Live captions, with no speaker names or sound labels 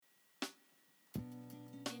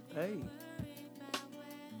Hey.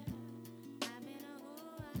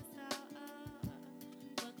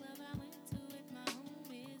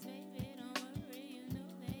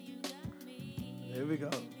 There we go.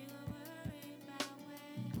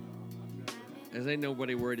 As ain't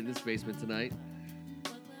nobody worried in this basement tonight.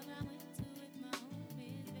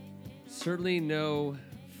 Certainly no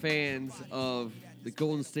fans of the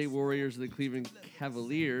Golden State Warriors or the Cleveland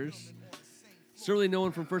Cavaliers. Certainly no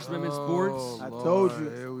one from First Amendment Sports. I told you.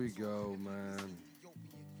 Here we go, man.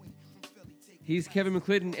 He's Kevin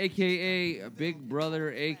McClinton, a.k.a. Big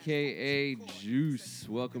Brother, a.k.a. Juice.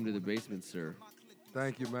 Welcome to the basement, sir.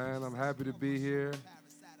 Thank you, man. I'm happy to be here.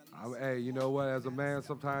 Hey, you know what? As a man,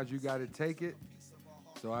 sometimes you got to take it.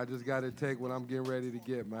 So I just got to take what I'm getting ready to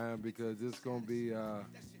get, man, because it's going to be,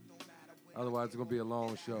 otherwise it's going to be a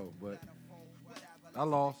long show. But I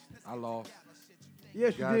lost.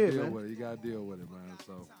 Yes, you gotta did, deal man. with it. You got to deal with it, man.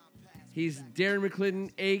 So He's Darren McClinton,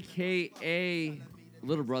 a.k.a.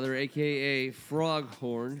 Little Brother, a.k.a.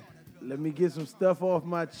 Froghorn. Let me get some stuff off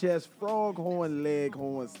my chest. Froghorn,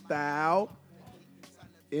 leghorn style.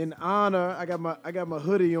 In honor, I got my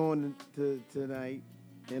hoodie on tonight.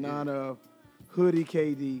 In honor of Hoodie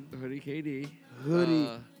KD. Hoodie KD. Hoodie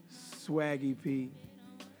Swaggy P.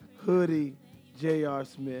 Hoodie J.R.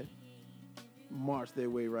 Smith. Marched their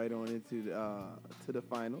way right on into to the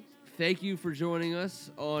finals. Thank you for joining us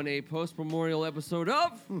on a post-memorial episode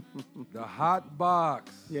of the HotBox.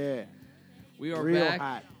 Yeah. We are Real back.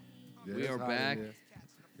 hot. Yeah, We it's are hot in back. here.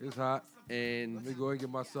 It's hot. And Let me go ahead and get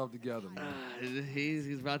myself together, man.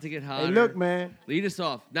 he's about to get hotter. Hey, look, man. Lead us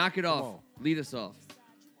off. Knock it off. on. Lead us off.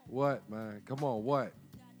 What, man? Come on, what?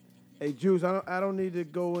 Hey, Juice, I don't need to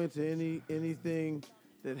go into anything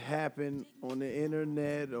that happened on the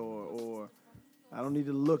internet or I don't need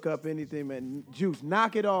to look up anything, man. Juice,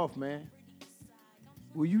 knock it off, man.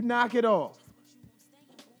 Will you knock it off?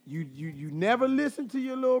 You never listen to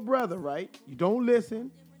your little brother, right? You don't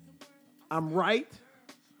listen. I'm right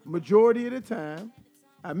majority of the time.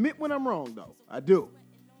 I admit when I'm wrong, though. I do.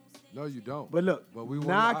 No, you don't. But look, we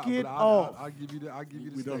knock it off. I'll give you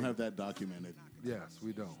the. We don't have that documented. Yes,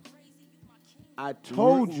 we don't. I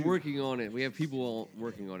told We're you. working on it. We have people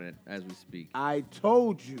working on it as we speak. I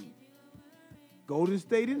told you. Golden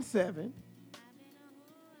State in 7.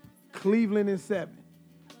 Cleveland in 7.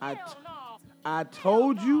 I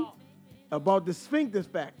told you about the sphincter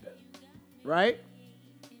factor, right?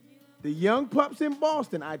 The young pups in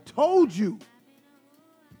Boston. I told you.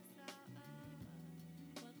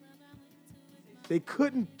 They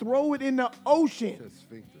couldn't throw it in the ocean. Just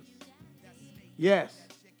sphincters. Yes.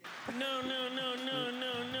 No.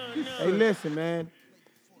 Hey, listen, man.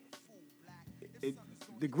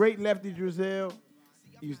 The great Lefty Drizel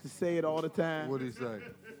used to say it all the time. What did he say?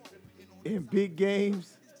 In big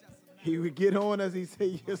games, he would get on us. He'd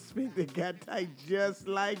say, your sphincter got tight just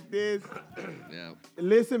like this. Yeah.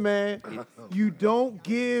 Listen, man, you don't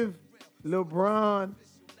give LeBron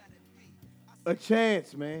a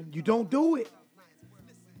chance, man. You don't do it.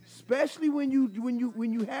 Especially when you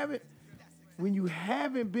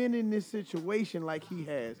haven't been in this situation like he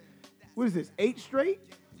has. What is this, 8 straight?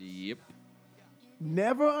 Yep.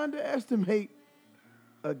 Never underestimate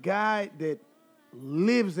a guy that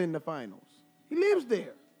lives in the finals. He lives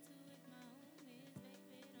there.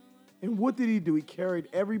 And what did he do? He carried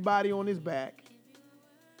everybody on his back.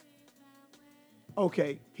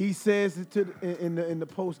 Okay, he says it in the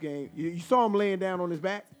post game. You saw him laying down on his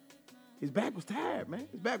back. His back was tired, man.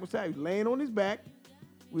 His back was tired. He was laying on his back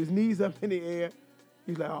with his knees up in the air.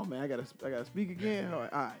 He's like, oh man, I gotta speak again. All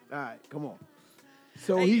right, come on.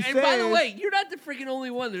 So Hey, he and says. by the way, you're not the freaking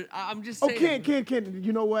only one. I'm just saying. Ken,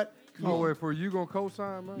 you know what? Oh, wait, for you gonna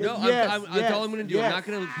co-sign, man? No, Yes, that's all I'm going to do. yes. I'm not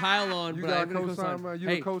going to pile on, You but got I'm going to co-sign, man? You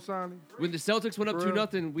Hey, the co-signing? when the Celtics went up For real?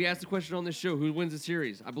 2-0, we asked the question on this show, who wins the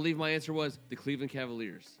series? I believe my answer was the Cleveland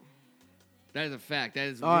Cavaliers. That is a fact. That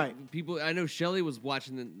is All right. People. I know Shelly was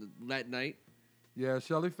watching that night. Yeah,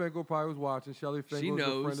 Shelly Finkel probably was watching. Shelly Finkel is a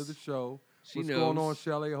knows. friend of the show. She What's knows. going on,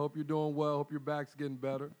 Shelly? I hope you're doing well. Hope your back's getting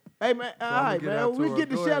better. Hey man, all I'ma right, get man. out to We'll her. get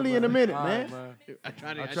to Go ahead, Shelly in a minute, All man. right, I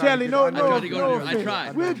tried to. I tried Shelly, to no get- I tried to go no to her. I offense.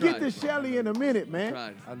 tried. We'll I get tried. to Shelly in a minute, man.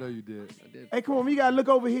 tried. I know you did. I did. Hey, come on, you gotta look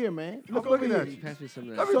over here, man. Look I'm over looking here. at you. Pass me some of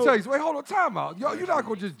Let that. me So- tell you. Wait, hold on. Time out. Yo, you're not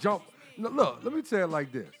going to just jump. No, look, let me tell it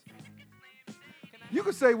like this. You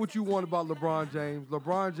can say what you want about LeBron James.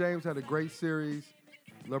 LeBron James had a great series.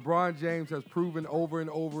 LeBron James has proven over and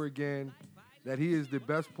over again that he is the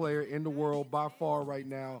best player in the world by far right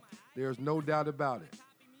now. There's no doubt about it.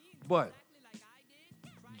 But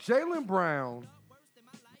Jaylen Brown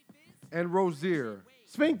and Rozier,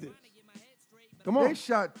 Sphincters. Come they on.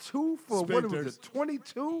 shot 2 for, what was Sphincters. it,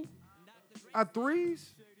 22 at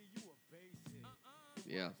threes?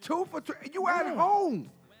 Yeah. 2 for 3. You at home.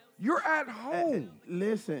 You're at home.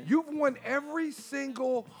 Listen. You've won every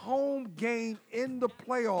single home game in the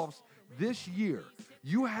playoffs this year.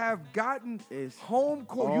 You have gotten home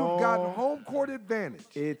court. You've gotten home court advantage.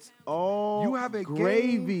 It's all You have a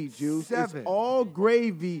gravy, game Juice. 7. It's all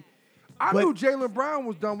gravy. I knew Jaylen Brown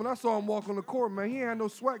was done when I saw him walk on the court, man. He ain't had no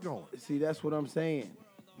sweat going. See, that's what I'm saying.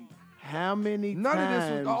 How many None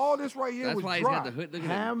times? of this, all this right here That's was why he's dry. got the hood. Look at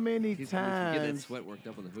How him. many Get that times sweat worked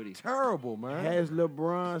up on the hoodie. Terrible, man. has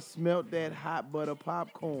LeBron smelt that hot butter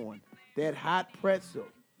popcorn, that hot pretzel?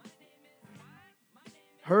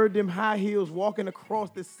 Heard them high heels walking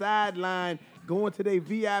across the sideline, going to their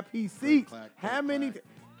VIP seats. clack, How clack, many?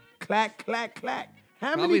 Clack, clack, clack.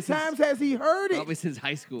 How Probably many since- times has he heard it? Probably since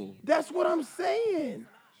high school. That's what I'm saying.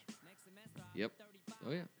 Yep.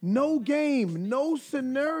 Oh yeah. No game, no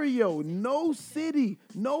scenario, no city,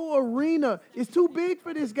 no arena. It's too big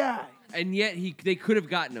for this guy. And yet they could have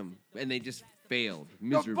gotten him, and they just failed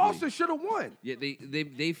No, miserably. Boston should have won. Yeah, they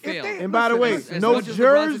failed. they- And by the way, Listen, as no much as LeBron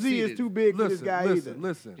jersey is succeeded. too big for this Listen, guy listen, either.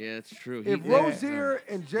 listen. Yeah, it's true. If He- Rozier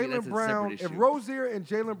and that's Jaylen a Brown, separate if issue. Rozier and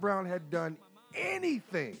Jaylen Brown had done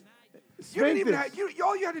anything, you didn't even have,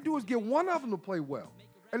 all you had to do was get one of them to play well,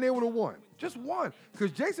 and they would have won. Just one,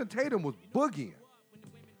 because Jason Tatum was boogieing.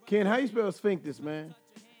 Ken, how you spell sphinctus, man?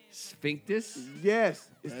 Sphinctus. Yes,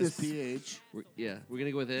 it's this SPH. We're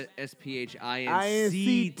gonna go with it. SPHINCTUS.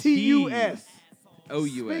 INCTUS. OUS.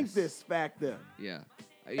 Sphinctus factor. Yeah.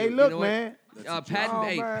 Hey, You look, know what? man. Patent. Oh,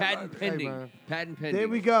 Hey, man. patent Hey, pending. man. Patent pending. There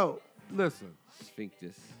we go. Listen,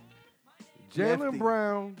 Sphinctus. Jaylen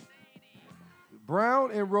Lefty.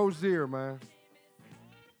 Brown and Rozier, man.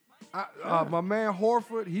 My man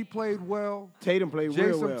Horford, he played well. Tatum played real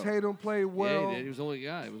Jason well. Tatum played well. Yeah, he did. He was the only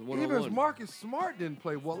guy. It was one on Even one. Marcus Smart didn't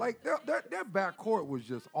play well. Like that backcourt was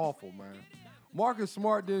just awful, man. Marcus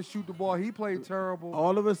Smart didn't shoot the ball. He played terrible.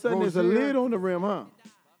 All of a sudden, there's a Rozier- lid on the rim, huh?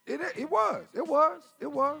 It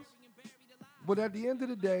was. But at the end of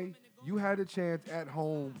the day, you had a chance at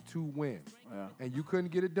home to win, Yeah. and you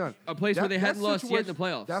couldn't get it done. A place where they hadn't lost yet in the situation-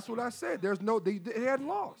 playoffs. That's what I said. They hadn't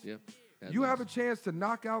lost. Yeah. You have a chance to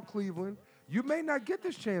knock out Cleveland. You may not get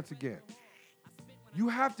this chance again. You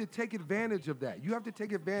have to take advantage of that. You have to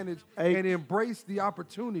take advantage Hey. and embrace the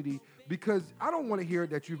opportunity, because I don't want to hear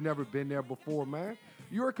that you've never been there before, man.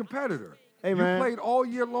 You're a competitor. Hey, you man. played all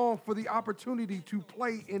year long for the opportunity to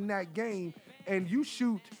play in that game, and you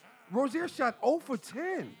shoot. Rozier shot 0 for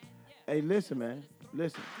 10. Hey, listen, man.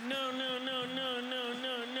 Listen. No.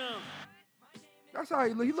 That's how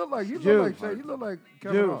he looked like. He Juice. looked like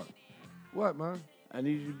Kevin Juice. Hart. What, man? I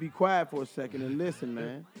need you to be quiet for a second and listen,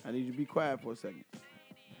 man. I need you to be quiet for a second.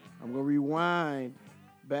 I'm going to rewind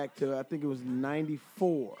back to, I think it was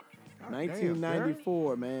 94. God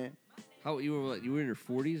 1994, man. How you were? What, you were in your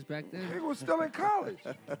 40s back then? He was still in college.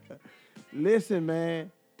 Listen, man.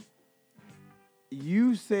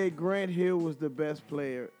 You said Grant Hill was the best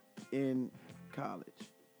player in college.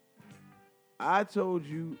 I told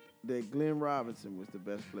you that Glenn Robinson was the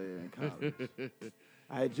best player in college.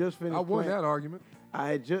 I had just finished I won playing. that argument. I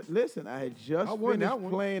had just I won that finished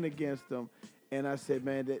one. playing against them, and I said,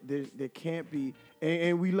 man, there can't be.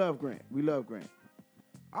 And we love Grant. We love Grant.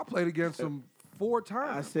 I played against him 4 I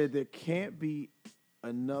times. said there can't be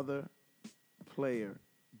another player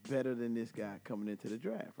better than this guy coming into the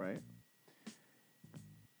draft, right?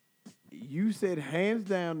 You said hands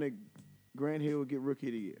down that Grant Hill would get Rookie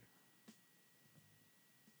of the Year,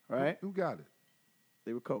 right? Who got it?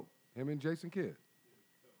 They were cold. Him and Jason Kidd.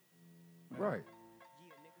 Right.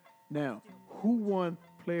 Now, who won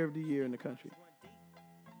Player of the Year in the country?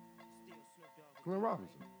 Glenn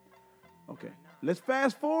Robinson. Okay, let's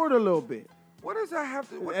fast forward a little bit. What does that have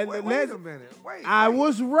to? Wait And a let's- minute. Wait. I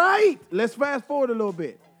was right. Let's fast forward a little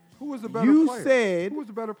bit. Who was the better You player? said, Who was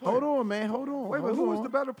the better player? hold on, man, hold on. Wait, but hold who was on. the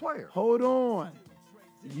better player? Hold on.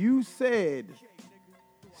 You said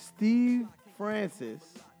Steve Francis,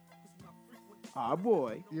 our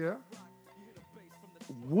boy, Yeah.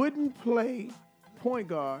 wouldn't play point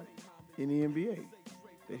guard in the NBA.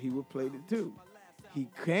 That he would play the two. He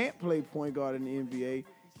can't play point guard in the NBA.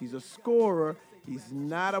 He's a scorer. He's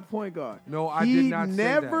not a point guard. No, I he did not say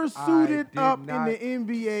that. never suited I did up in not the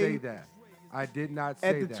NBA Say that. I did not say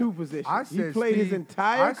at the that. two position. I He said played his Steve-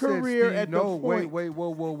 entire I said career Steve- at the no, point. wait,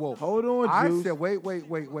 whoa. Hold on, I Juice. said, wait.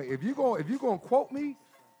 If you're gonna quote me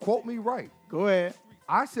right. Go ahead.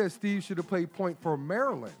 I said Steve should have played point for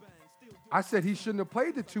Maryland. I said he shouldn't have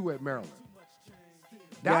played the two at Maryland.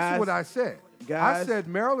 That's Guys, what I said. I guys. said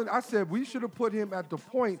Maryland. I said we should have put him at the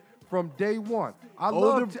point from day one. I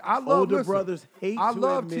Older- love older listen, brothers hate I to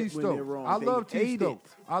love admit T when they're Stokes. wrong. I They love T hate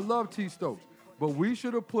Stokes. it. I love T Stokes. But we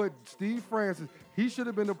should have put Steve Francis. He should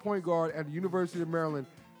have been the point guard at the University of Maryland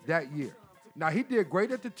that year. Now, he did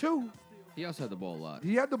great at the 2. He also had the ball a lot.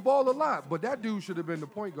 He had the ball a lot, but that dude should have been the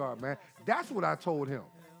point guard, man. That's what I told him.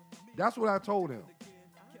 That's what I told him.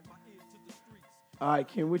 All right,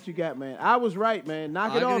 Ken, what you got, man? I was right, man.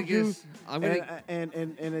 Knock it off, Juice. And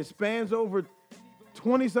it spans over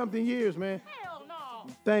 20-something years, man. Hell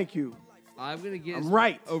no. Thank you. I'm going to get I'm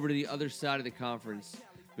right. over to the other side of the conference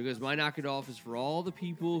because my knock it off is for all the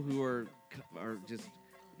people who are just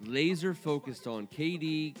laser focused on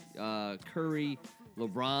KD, Curry,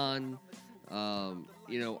 LeBron,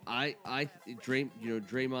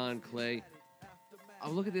 Draymond, Clay. I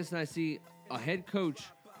look at this and I see a head coach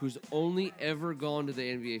who's only ever gone to the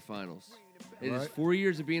NBA Finals. It is 4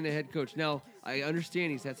 years of being the head coach. Now, I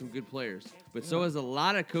understand he's had some good players, but so has a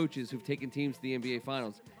lot of coaches who've taken teams to the NBA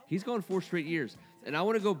Finals. He's gone 4 straight years. And I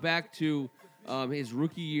want to go back to his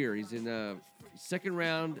rookie year. He's in the second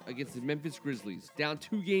round against the Memphis Grizzlies, down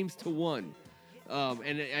 2-1.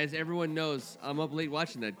 And as everyone knows, I'm up late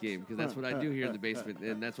watching that game because that's what I do here in the basement,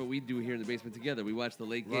 and that's what we do here in the basement together. We watch the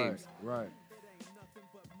late games. Right.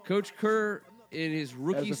 Coach Kerr, in his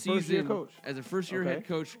rookie season, as a first-year head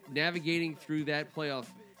coach, navigating through that playoff,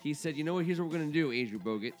 he said, you know what, here's what we're going to do, Andrew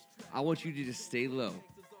Bogut. I want you to just stay low.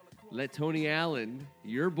 Let Tony Allen,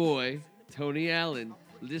 your boy, Tony Allen,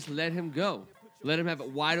 just let him go. Let him have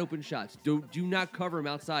wide-open shots. Do not cover him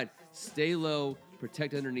outside. Stay low,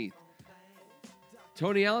 protect underneath.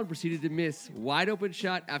 Tony Allen proceeded to miss wide-open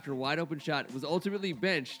shot after wide-open shot, was ultimately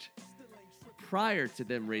benched prior to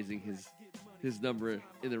them raising his number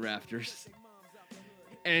in the rafters.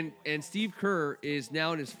 And Steve Kerr is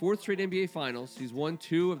now in his 4th straight NBA Finals. He's won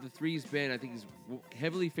 2 of the 3 he's been. I think he's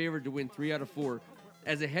heavily favored to win 3 out of 4.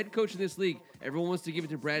 As a head coach in this league, everyone wants to give it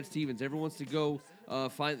to Brad Stevens. Everyone wants to go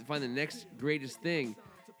find the next greatest thing.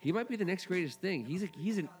 He might be the next greatest thing.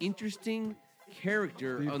 He's an interesting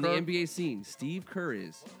character on the NBA scene. Steve Kerr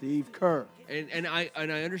is. Steve Kerr. And I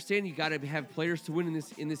understand you got to have players to win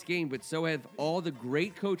in this game, but so have all the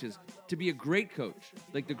great coaches to be a great coach,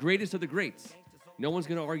 like the greatest of the greats. No one's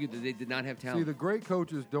going to argue that they did not have talent. See, the great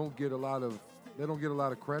coaches don't get a lot of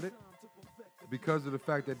credit because of the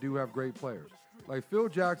fact that do have great players. Like Phil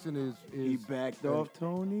Jackson is he backed off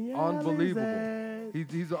Tony. Unbelievable.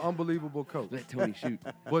 He's an unbelievable coach. Let Tony shoot.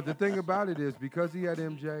 But the thing about it is because he had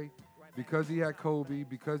MJ, because he had Kobe,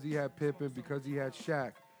 because he had Pippen, because he had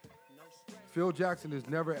Shaq, Phil Jackson is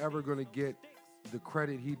never ever going to get the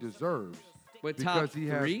credit he deserves. But because top he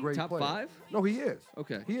has 3, great top players. 5? No, he is.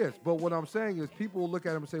 Okay. He is. But what I'm saying is people will look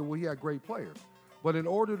at him and say, well, he had great players. But in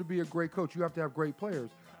order to be a great coach, you have to have great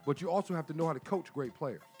players. But you also have to know how to coach great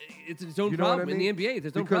players. It's its own problem in the NBA.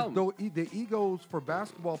 There's no problem. Because the egos for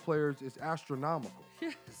basketball players is astronomical.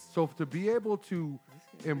 Yes. So to be able to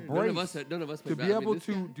embrace, none of us to be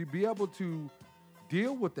able to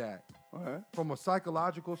deal with that from a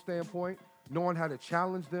psychological standpoint, knowing how to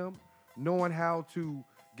challenge them, knowing how to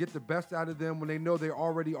get the best out of them when they know they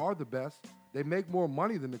already are the best. They make more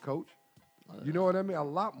money than the coach. You know what I mean? A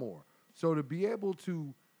lot more. So to be able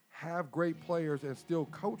to have great players and still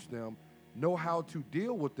coach them, know how to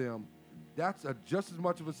deal with them, that's just as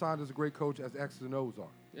much of a sign as a great coach as X's and O's are.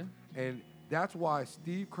 Yeah. And that's why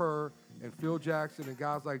Steve Kerr and Phil Jackson and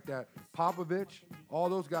guys like that, Popovich, all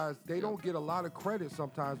those guys, they don't get a lot of credit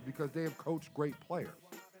sometimes because they have coached great players.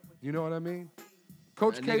 You know what I mean?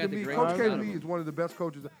 Coach K to me is one of the best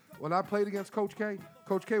coaches. When I played against Coach K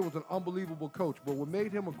was an unbelievable coach. But what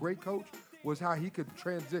made him a great coach was how he could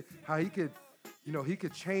he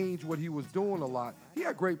could change what he was doing a lot. He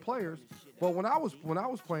had great players, but when I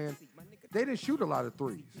was playing, they didn't shoot a lot of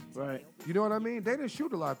threes. Right. You know what I mean? They didn't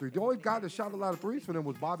shoot a lot of threes. The only guy that shot a lot of threes for them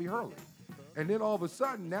was Bobby Hurley. And then all of a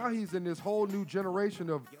sudden, now he's in this whole new generation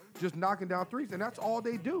of just knocking down threes, and that's all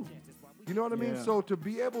they do. You know what I mean? Yeah. So to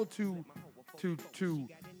be able to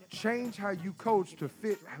change how you coach to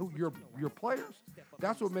fit your players,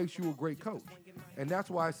 that's what makes you a great coach. And that's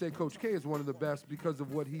why I say Coach K is one of the best because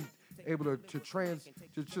of what he's able to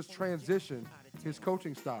just transition his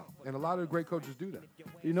coaching style. And a lot of great coaches do that.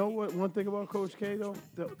 You know what? One thing about Coach K, though?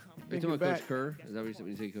 Are you talking about Coach Kerr? Is that what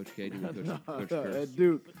you say, Coach K? Do you mean Coach Kerr? At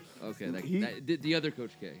Duke. Okay, the other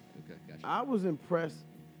Coach K. Okay, gotcha. I was impressed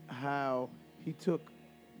how he took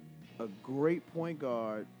a great point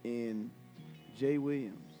guard in Jay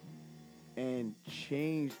Williams and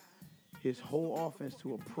changed his whole offense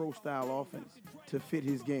to a pro-style offense to fit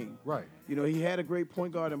his game. Right. You know, he had a great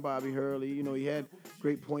point guard in Bobby Hurley. You know, he had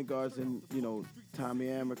great point guards in, Tommy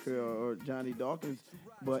Amaker or Johnny Dawkins.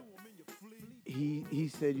 But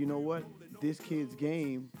he said, you know what? This kid's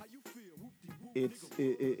game,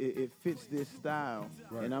 it fits this style.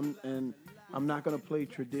 Right. And I'm not going to play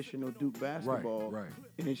traditional Duke basketball. Right.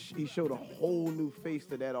 And he showed a whole new face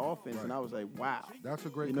to that offense, and I was like, wow. That's a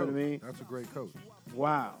great coach. You know what I mean? That's a great coach.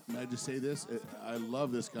 Wow. Can I just say this? I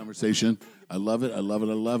love this conversation. I love it. I love it.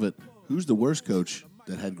 I love it. Who's the worst coach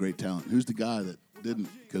that had great talent? Who's the guy that didn't?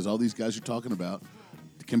 Because all these guys you're talking about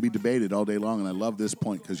can be debated all day long, and I love this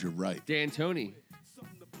point because you're right. D'Antoni.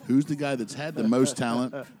 Who's the guy that's had the most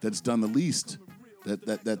talent that's done the least?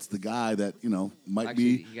 That's the guy that might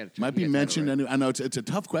be mentioned. I know it's a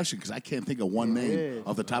tough question because I can't think of one name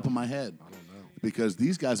off the top of my head. I don't know, because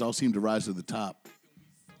these guys all seem to rise to the top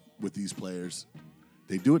with these players.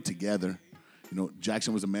 They do it together.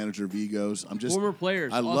 Jackson was a manager of egos. Former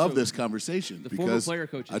players. I love this conversation because player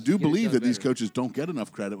coaches I do believe that these coaches don't get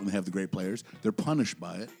enough credit when they have the great players. They're punished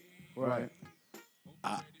by it. Right.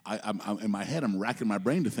 I'm in my head. I'm racking my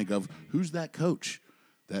brain to think of who's that coach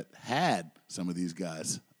that had some of these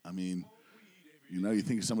guys. I mean, you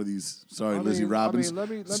think of some of these. Sorry, Lizzie Robbins. Let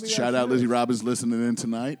me Shout out Lizzie Robbins listening in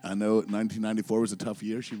tonight. I know 1994 was a tough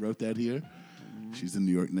year. She wrote that here. She's a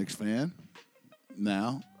New York Knicks fan.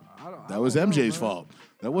 Now, that was MJ's fault.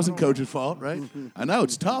 That wasn't Coach's fault, right? I know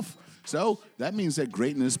it's tough. So that means that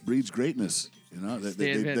greatness breeds greatness.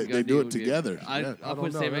 They do it together. I'll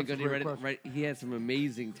put Stan Van Gundy right. He had some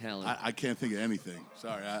amazing talent. I can't think of anything.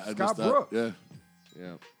 Sorry. Scott Brooks.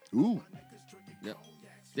 Yeah. Ooh. Yep.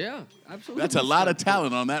 Yeah, absolutely. That's a lot of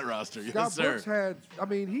talent on that roster. Scott Brooks had. I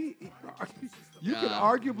mean, you could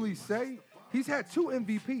arguably say he's had 2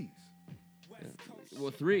 MVPs.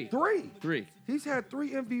 Well, 3. 3. He's had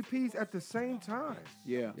 3 MVPs at the same time.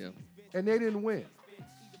 Yeah. And they didn't win.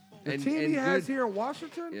 The team he has here in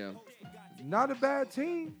Washington, not a bad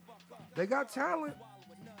team. They got talent.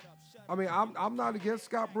 I mean, I'm not against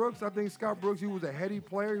Scott Brooks. I think Scott Brooks, he was a heady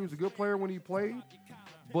player. He was a good player when he played.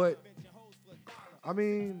 But, I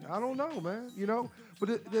mean, I don't know, man.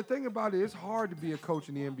 But the thing about it, it's hard to be a coach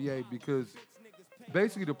in the NBA because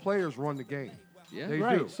basically the players run the game. Yeah, they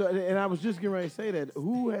right. do. So, and I was just getting ready to say that.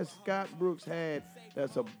 Who has Scott Brooks had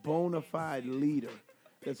that's a bona fide leader?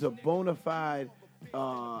 That's a bona fide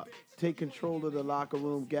take control of the locker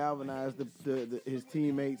room, galvanize his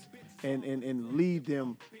teammates, and lead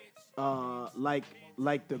them like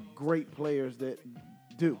the great players that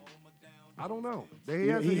do. I don't know.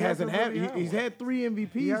 He's had 3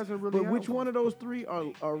 MVPs. He hasn't really but which one of those 3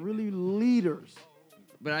 are really leaders?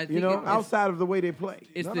 But I think outside of the way they play.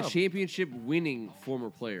 It's the championship winning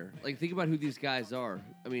former player. Like, think about who these guys are.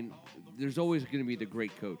 I mean, there's always going to be the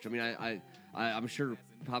great coach. I mean, I'm sure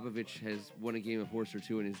Popovich has won a game of horse or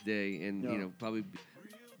 2 in his day, and probably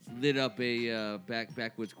lit up a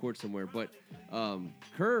backwoods court somewhere. But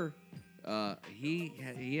Kerr,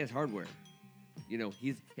 he has hardware.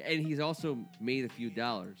 He's also made a few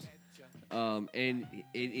dollars. And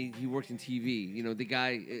he works in TV. The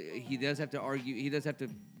guy, he does have to argue. He does have to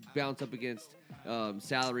bounce up against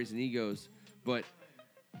salaries and egos. But,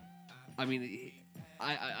 I mean,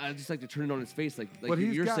 I just like to turn it on his face. Like if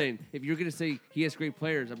you're going to say he has great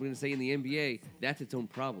players, I'm going to say in the NBA, that's its own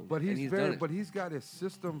problem. But he's got a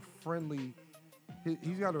system friendly.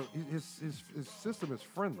 His system is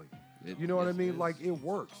friendly. You know what I mean? Like, it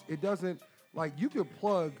works. It doesn't, like, you could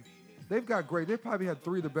plug. They've probably had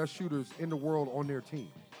 3 of the best shooters in the world on their team.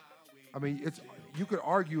 I mean, you could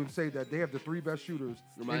argue and say that they have the 3 best shooters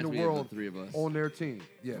in the world of the 3 of us. on their team.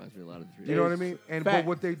 Yeah. Reminds me a lot of the 3 of us. You know what I mean? But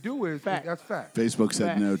what they do is, that's fact. Facebook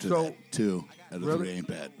said no to that. 2 out of 3 ain't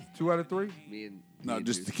bad. 2 out of 3? No,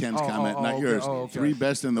 just to Ken's comment, not okay. yours. Oh, okay. 3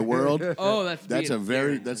 best in the world. That's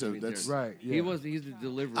right. Yeah. He's the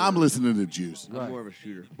deliverer. I'm listening to Juice. I'm more of a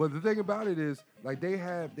shooter. But the thing about it is, like, they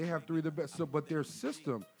have 3 of the best. So, but their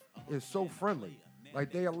system is so friendly.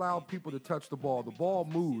 Like, they allow people to touch the ball. The ball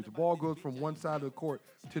moves. The ball goes from one side of the court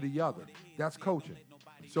to the other. That's coaching.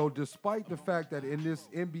 So despite the fact that in this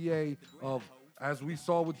NBA of, as we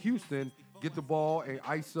saw with Houston, get the ball and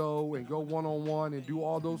ISO and go one-on-one and do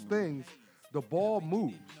all those things, the ball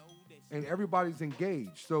moves and everybody's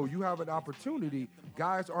engaged. So you have an opportunity.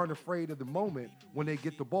 Guys aren't afraid of the moment when they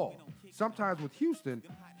get the ball. Sometimes with Houston,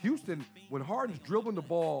 when Harden's dribbling the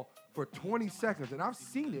ball for 20 seconds, and I've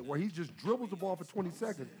seen it where he just dribbles the ball for 20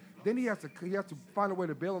 seconds, then he has to find a way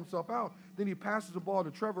to bail himself out. Then he passes the ball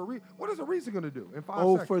to Trevor Reed. What is Ariza going to do in 5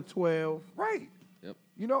 seconds? 0 for 12. Right. Yep.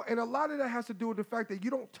 And a lot of that has to do with the fact that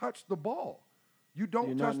you don't touch the ball. You don't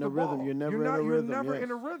You're touch not in the a rhythm. ball. You're never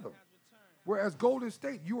in a rhythm. Whereas Golden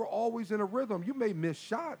State, you are always in a rhythm. You may miss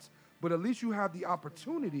shots, but at least you have the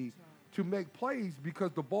opportunity to make plays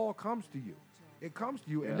because the ball comes to you. It comes to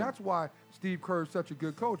you, and that's why Steve Kerr is such a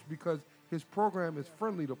good coach, because his program is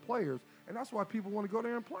friendly to players, and that's why people want to go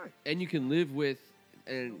there and play. And you can live with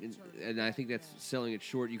and I think that's selling it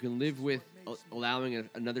short. You can live with allowing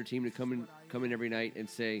another team to come in every night and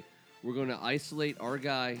say, we're going to isolate our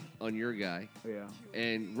guy on your guy. Yeah.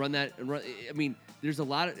 And run that. I mean, there's a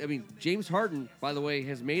lot of. I mean, James Harden, by the way,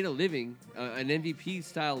 has made a living, an MVP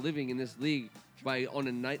style living in this league by on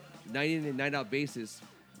a night in and night out basis,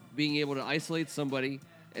 being able to isolate somebody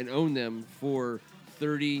and own them for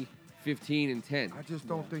 30, 15, and 10. I just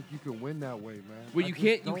don't think you can win that way, man. Well, you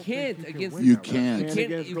can't against. You can't.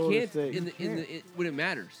 When it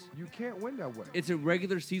matters. You can't win that way. It's a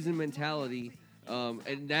regular season mentality.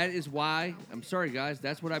 And that is why, I'm sorry, guys,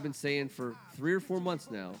 that's what I've been saying for 3 or 4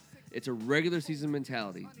 months now. It's a regular season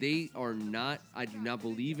mentality. They are not, I do not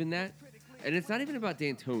believe in that. And it's not even about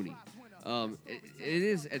D'Antoni. It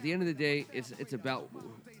is, at the end of the day, it's about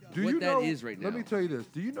that is right now. Let me tell you this.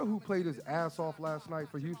 Do you know who played his ass off last night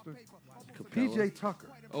for Houston? P.J. Tucker.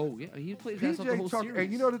 Oh, yeah, he played his ass off the whole series.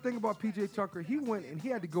 And you know the thing about P.J. Tucker? He went and he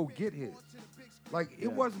had to go get his.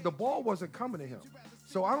 The ball wasn't coming to him.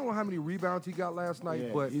 So I don't know how many rebounds he got last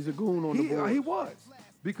night, but he's a goon on the board. He was,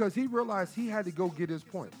 because he realized he had to go get his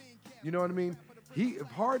points. You know what I mean?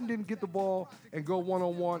 If Harden didn't get the ball and go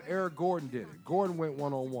one-on-one, Eric Gordon did it. Gordon went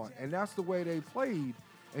one-on-one, and that's the way they played.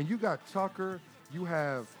 And you got Tucker, you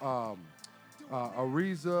have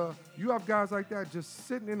Ariza, you have guys like that just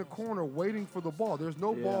sitting in the corner waiting for the ball. There's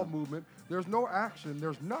no ball movement. There's no action.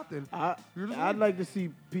 There's nothing. I'd like to see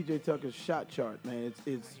P.J. Tucker's shot chart, man.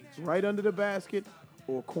 It's right under the basket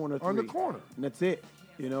or corner three. On the corner. And that's it.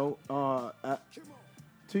 You know,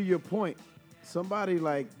 to your point, somebody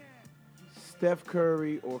like Steph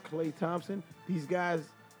Curry or Klay Thompson, these guys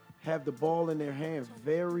have the ball in their hands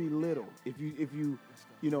very little. If you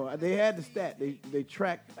they had the stat. They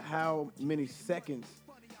tracked how many seconds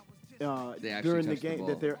during the game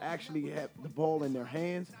that they're actually have the ball in their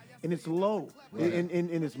hands, and it's low. Right.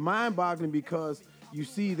 And it's mind-boggling because you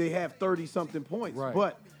see they have 30-something points. Right.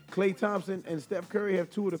 But Klay Thompson and Steph Curry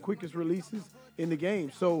have 2 of the quickest releases in the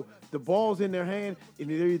game. So the ball's in their hand, and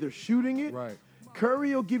they're either shooting it. Right.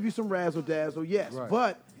 Curry will give you some razzle-dazzle, yes. Right.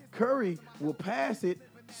 But Curry will pass it,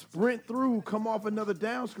 sprint through, come off another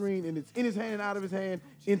down screen, and it's in his hand and out of his hand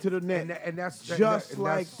into the net. And that's just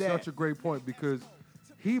like that's that. Such a great point because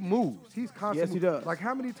he moves. He's constantly. Yes, he does. Like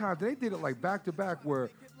how many times they did it like back to back where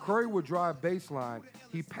Curry would drive baseline,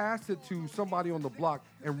 he passed it to somebody on the block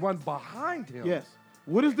and run behind him. Yes.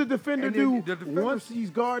 What does the defender do once he's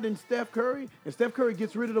guarding Steph Curry and Steph Curry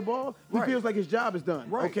gets rid of the ball? He feels like his job is done.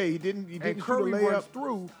 Right. Okay, he didn't and Curry shoot a layup. Runs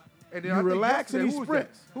through. And then you relax and he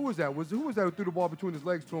sprints. Who was that? Who was that who threw the ball between his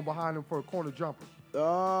legs to him behind him for a corner jumper?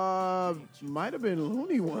 Might have been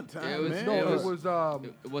Looney one time.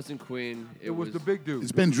 It wasn't Quinn. It was the big dude.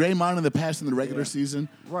 It's been Draymond in the past in the regular season.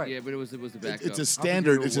 Right. Yeah, but it was the backup. It's a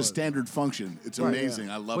standard. It's a standard function. It's amazing.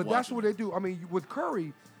 I love. But that's what they do. I mean, with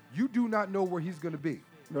Curry, you do not know where he's going to be.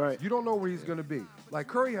 Right. You don't know where he's going to be. Like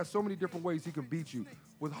Curry has so many different ways he can beat you.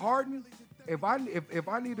 With Harden, if I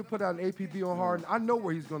need to put out an APB on Harden, I know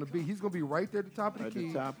where he's going to be. He's going to be right there at the top of the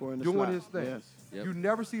key, doing his thing. Yes. Yep. You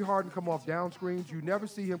never see Harden come off down screens. You never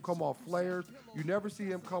see him come off flares. You never see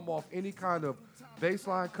him come off any kind of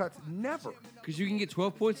baseline cuts. Never. Because you can get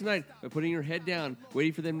 12 points tonight by putting your head down,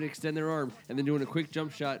 waiting for them to extend their arm, and then doing a quick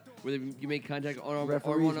jump shot where you make contact on arm.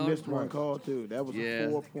 Referees missed one call, too. That was a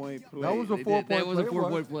 4-point play. That was a 4-point play. That was a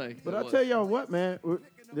 4-point play. But I'll tell y'all what, man.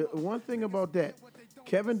 The one thing about that,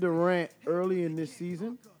 Kevin Durant early in this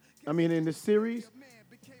season, in this series,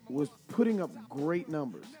 was putting up great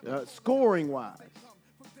numbers, scoring-wise.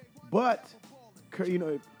 But,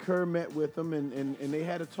 Kerr met with him, and they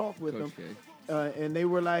had a talk with him. And they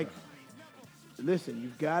were like, listen,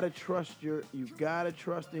 you've got to trust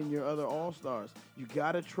in your other all-stars. You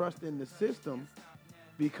got to trust in the system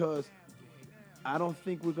because I don't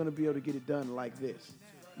think we're going to be able to get it done like this.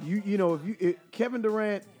 If Kevin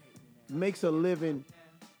Durant makes a living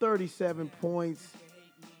 37 points,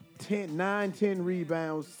 10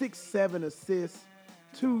 rebounds, 6-7 assists,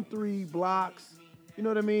 2-3 blocks,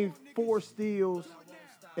 4 steals.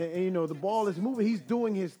 And the ball is moving. He's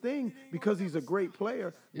doing his thing because he's a great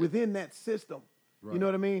player within that system. Right. You know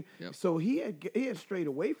what I mean? Yep. So he had strayed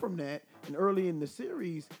away from that. And early in the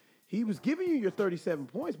series, he was giving you your 37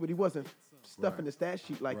 points, but he wasn't stuffing the stat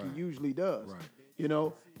sheet like he usually does. Right.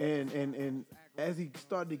 And as he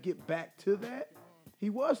started to get back to that, he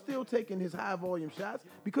was still taking his high volume shots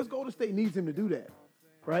because Golden State needs him to do that.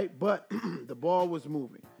 Right, but the ball was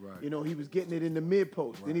moving. Right. He was getting it in the mid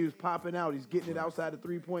post. Right. Then he was popping out. He's getting it outside the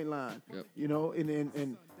 3-point line. Yep.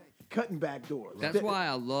 And cutting back doors. That's why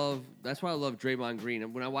I love Draymond Green.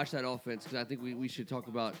 And when I watch that offense, because I think we should talk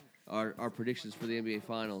about our predictions for the NBA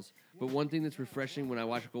Finals. But one thing that's refreshing when I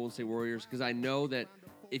watch Golden State Warriors, because I know that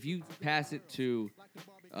if you pass it to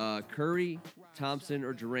Curry, Thompson,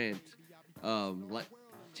 or Durant,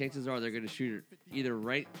 chances are they're going to shoot it either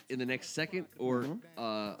right in the next second or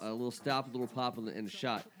a little stop, a little pop, and a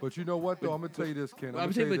shot. But you know what, though? I'm going to tell you this, Ken.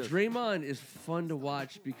 I'm saying, but Draymond is fun to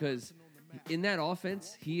watch because in that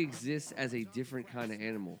offense, he exists as a different kind of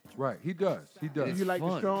animal. Right, he does. He does. You like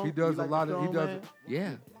the strong? He does a lot of. He does.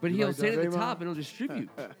 Yeah, but he'll stand at the top and he'll distribute.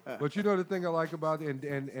 But you know the thing I like about it,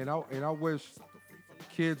 and I wish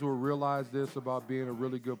kids will realize this about being a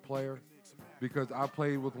really good player, because I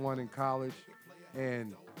played with one in college,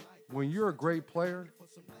 and when you're a great player,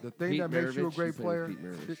 the thing that makes you a great player,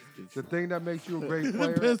 the thing that makes you a great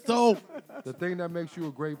player, the thing that makes you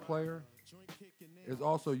a great player is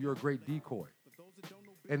also you're a great decoy.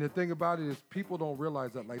 And the thing about it is people don't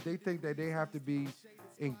realize that. Like, they think that they have to be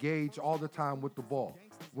engaged all the time with the ball.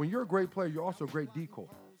 When you're a great player, you're also a great decoy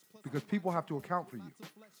because people have to account for you.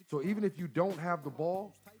 So even if you don't have the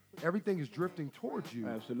ball, everything is drifting towards you.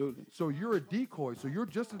 Absolutely. So you're a decoy. So you're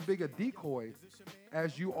just as big a decoy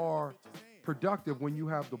as you are productive when you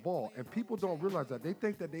have the ball. And people don't realize that. They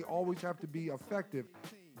think that they always have to be effective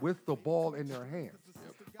with the ball in their hands.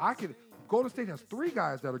 Golden State has 3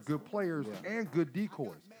 guys that are good players and good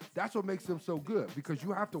decoys. That's what makes them so good, because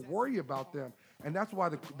you have to worry about them, and that's why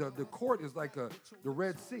the court is like the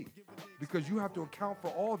Red Sea, because you have to account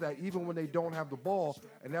for all that even when they don't have the ball,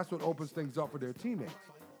 and that's what opens things up for their teammates.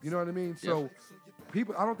 You know what I mean? So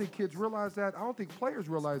I don't think kids realize that. I don't think players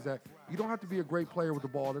realize that. You don't have to be a great player with the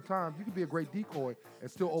ball all the time. You can be a great decoy and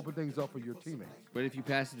still open things up for your teammates. But if you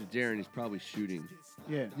pass it to Darren, he's probably shooting.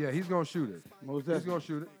 Yeah. Yeah, he's going to shoot it. Most He's going to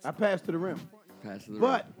shoot it. I passed to the rim. Pass to the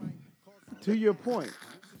But rim. to your point,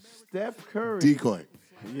 Steph Curry. Decoy.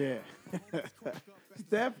 Yeah.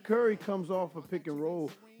 Steph Curry comes off a pick and roll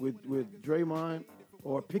with Draymond,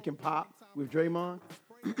 or pick and pop with Draymond.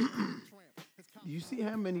 You see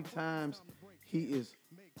how many times he is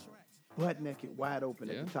butt naked, wide open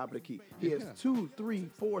at the top of the key. He has 2, 3,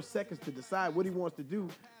 4 seconds to decide what he wants to do,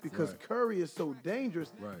 because Curry is so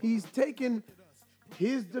dangerous. Right. He's taking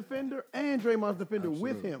his defender and Draymond's defender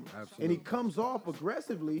with him. Absolutely. And he comes off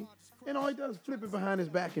aggressively, and all he does is flip it behind his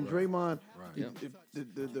back, and Draymond,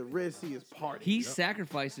 the Red Sea is parted. He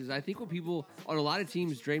sacrifices. I think when people, on a lot of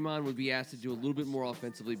teams, Draymond would be asked to do a little bit more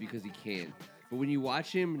offensively because he can. But when you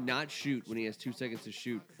watch him not shoot when he has 2 seconds to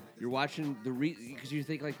shoot, you're watching because you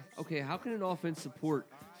think, like, okay, how can an offense support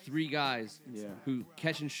 3 guys who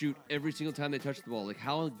catch and shoot every single time they touch the ball? Like,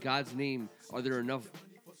 how in God's name are there enough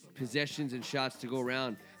possessions and shots to go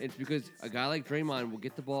around? And it's because a guy like Draymond will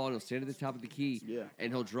get the ball and he'll stand at the top of the key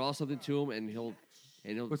and he'll draw something to him, and he'll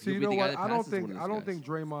But see, you know what? I don't think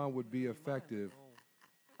Draymond would be effective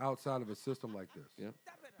outside of a system like this. Yeah.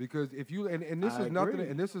 Because if you and this is nothing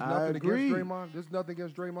against Draymond. This is nothing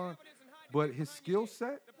against Draymond, but his skill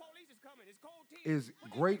set is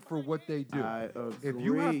great for what they do. I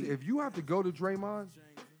agree. If you have to go to Draymond,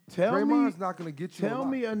 Draymond's not going to get you. Tell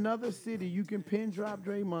me another city you can pin drop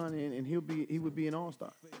Draymond in, and he would be an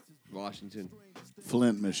all-star. Washington.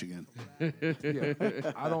 Flint, Michigan.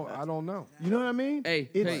 I don't know. You know what I mean?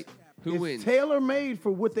 Who wins? Tailor-made for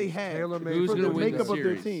what they have. Who's for going to the makeup makeup of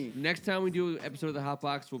their team. Next time we do an episode of the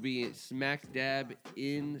HotBox will be smack dab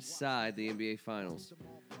inside the NBA Finals.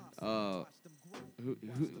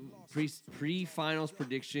 Pre-finals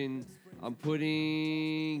prediction. I'm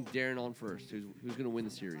putting Darren on first. Who's going to win the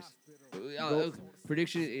series?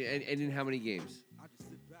 Prediction and in how many games?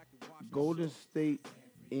 Golden State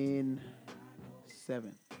in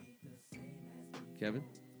 7. Kevin?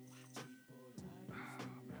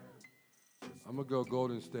 I'm going to go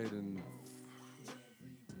Golden State and...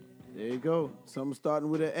 There you go. Something starting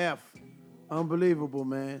with an F. Unbelievable,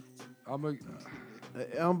 man.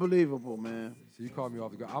 Unbelievable, man. So you called me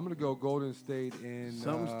off the guard. I'm going to go Golden State in...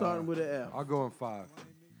 Something starting with an F. I'll go in 5.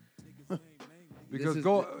 Because I'm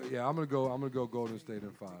going to go Golden State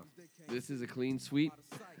in 5. This is a clean sweep.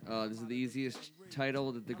 This is the easiest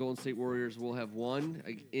title that the Golden State Warriors will have won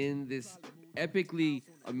in this epically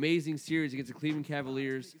amazing series against the Cleveland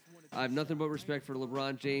Cavaliers. I have nothing but respect for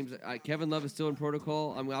LeBron James. Kevin Love is still in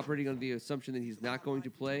protocol. I'm operating under the assumption that he's not going to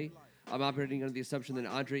play. I'm operating under the assumption that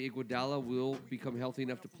Andre Iguodala will become healthy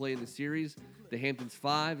enough to play in the series. The Hamptons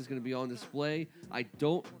 5 is going to be on display. I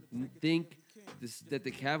don't think that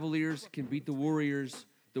the Cavaliers can beat the Warriors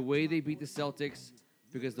the way they beat the Celtics,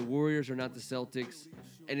 because the Warriors are not the Celtics,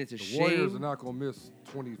 and it's a shame. The Warriors are not going to miss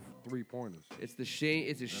 23 pointers. It's a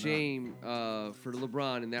shame for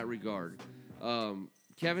LeBron in that regard.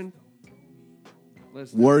 Kevin?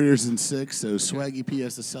 Warriors in 6, so Swaggy P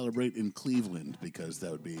has to celebrate in Cleveland, because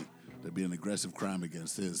that would be to be an aggressive crime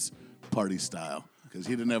against his party style. Because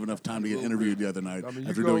he didn't have enough time to get interviewed the other night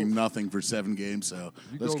after doing nothing for 7 games. So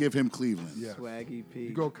let's give him Cleveland. Yeah. Swaggy P.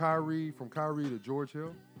 You go from Kyrie to George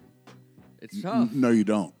Hill? It's tough. No, you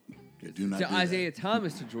don't. You do not to do Isaiah that.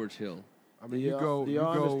 Thomas to George Hill. I mean, Do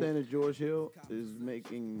y'all understand that George Hill is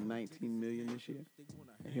making $19 million this year,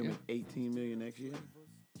 and he'll make $18 million next year?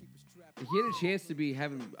 He had a chance to be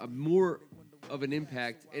having a more of an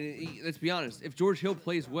impact. And let's be honest, if George Hill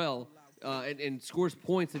plays well and scores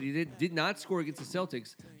points that he did not score against the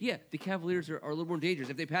Celtics, yeah, the Cavaliers are a little more dangerous.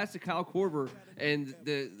 If they pass to Kyle Korver and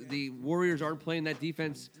the Warriors aren't playing that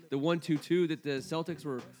defense, the 1-2-2 that the Celtics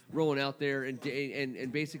were rolling out there,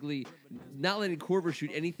 and basically not letting Korver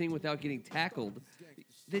shoot anything without getting tackled,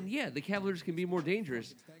 then yeah, the Cavaliers can be more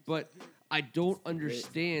dangerous. But I don't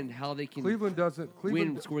understand how they can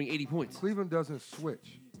win scoring 80 points. Cleveland doesn't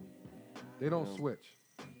switch. They don't switch.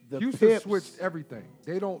 The Houston Pips switched everything.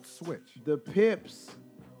 They don't switch. The Pips,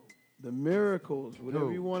 the Miracles,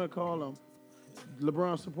 whatever you want to call them,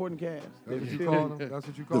 LeBron supporting cast. That's what you call them? That's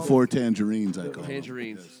what you call The them? 4 tangerines, I call them.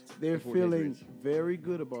 Tangerines. They're The 4 feeling tangerines. very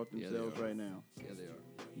good about themselves right now. Yeah, they are.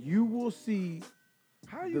 You will see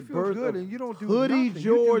How you the feel birth good of and you don't do Hoodie nothing?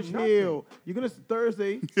 George You do Hill. You're going to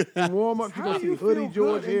Thursday in warm-ups, you're How going to you see Hoodie feel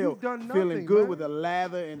George good and Hill you've done feeling nothing, good man? with a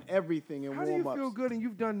lather and everything in How do you warm-ups. feel good and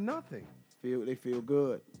you've done nothing? They feel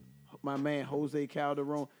good. My man Jose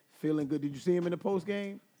Calderon feeling good. Did you see him in the post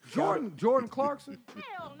game? Jordan Clarkson?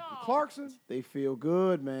 Hell no. Clarkson? They feel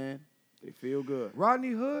good, man. They feel good. Rodney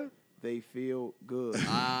Hood? They feel good.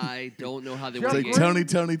 I don't know how they It's win It's the like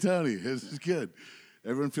game. Tony. This is good.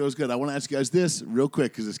 Everyone feels good. I want to ask you guys this real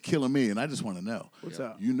quick because it's killing me, and I just want to know. What's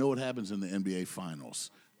up? You know what happens in the NBA Finals.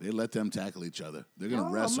 They let them tackle each other. They're going to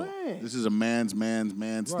Oh, wrestle. man. This is a man's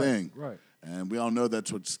thing. Right. And we all know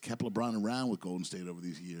that's what's kept LeBron around with Golden State over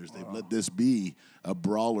these years. They've let this be a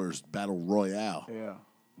brawler's battle royale. Yeah.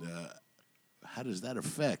 How does that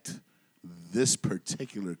affect this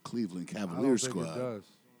particular Cleveland Cavaliers squad?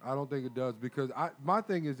 I don't think it does because my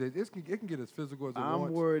thing is that it can get as physical as it wants.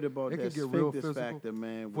 I'm worried about It that can get real sphincter physical. factor,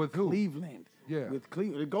 man. With who? Cleveland. Yeah. With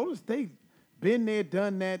Cleveland. Golden State been there,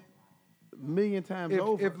 done that a million times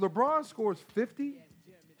over. If LeBron scores 50,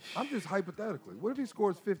 I'm just hypothetically. What if he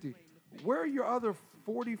scores 50? Where are your other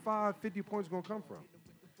 45, 50 points going to come from?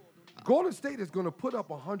 Golden State is going to put up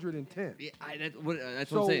 110. Yeah, that's what I'm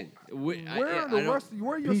So, saying. Where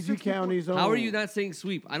are your PG 60 County's on. How are you not saying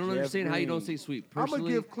sweep? I don't Jeff understand how you don't Green. say sweep. I'm gonna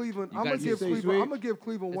Personally, give Cleveland. you I'm gotta gonna give say Cleveland. sweep. I'm gonna give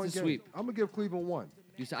Cleveland one It's a game. sweep. I'm gonna give Cleveland one.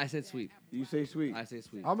 I said sweep. You say sweet. I say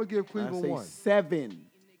sweep. I'm gonna give I Cleveland say one. 7.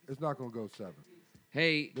 It's not gonna go 7.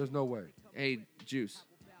 Hey, There's no way. Juice.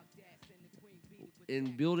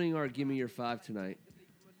 In building our Give Me Your 5 tonight,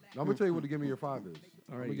 Now, I'm gonna tell you what the give me your 5 is.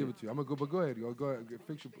 All I'm right, gonna give good. it to you. I'm gonna go, but go ahead. Go ahead.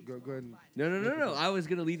 Fix your. Go ahead. No. I was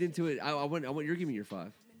gonna lead into it. I want your Give Me Your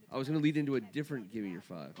 5. I was gonna lead into a different Give Me Your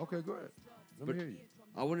 5. Okay, go ahead. Let me hear you.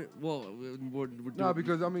 I wouldn't. Well, we're No,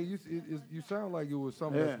 because I mean, you sound like it was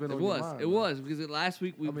something that's been on your mind. It man. was because last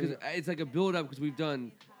week because it's like a build up because we've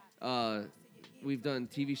done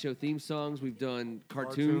TV show theme songs, we've done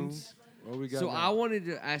cartoons. What we got So now? I wanted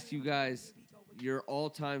to ask you guys your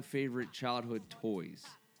all-time favorite childhood toys,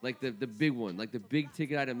 like the big one, like the big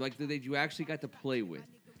ticket item, like that you actually got to play with.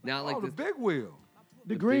 Not like the big wheel.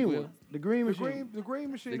 The The green big one. wheel? The green machine. The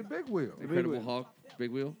green machine, the big wheel. Incredible wheel. Hulk,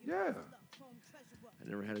 big wheel. Yeah. I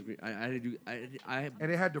never had a green. I had to do. And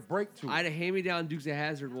it had to break to I had it. a hand-me-down Dukes of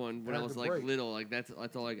Hazzard one when I Had was to like break. little. Like that's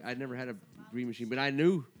all. I never had a green machine, but I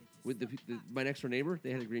knew with my next door neighbor, they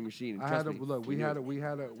had a green machine. I Trust had me, look. We knew had it. we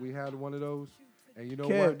had one of those, and you know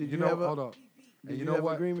Kev, what? did you you know, have a- hold up. And Did you you know have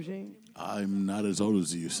what? a green machine? I'm not as old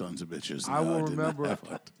as you sons of bitches. I No, will did not remember. have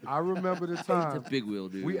one. I remember the It's time. a big wheel,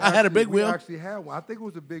 dude. I had a big wheel. We actually had one. I think it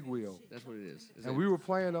was a big wheel, That's what it is. and we were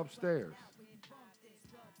playing upstairs.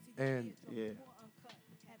 And Yeah.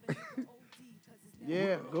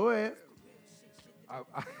 Yeah, go ahead.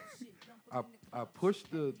 I pushed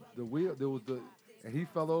the wheel. There was and he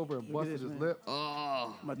fell over and Look at busted this, his man. lip.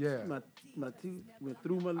 Oh, My, Yeah. my tooth went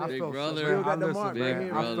through my I lip. Big felt brother. so Still bad. got the Listen, mark Big right man,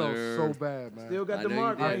 here. I felt brother. so bad, man. Still got I the know you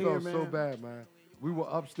mark did. right I here, felt man. so bad, man. We were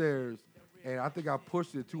upstairs, and I think I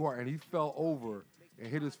pushed it too hard, and he fell over and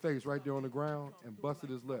hit his face right there on the ground and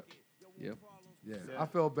busted his lip. yep. Yeah, I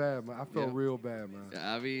felt bad, man. I felt Yeah. real bad, man.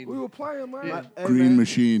 I mean, We were playing, man. Yeah. Hey, Green man,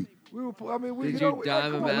 machine. We were. I mean, we. Did you you know,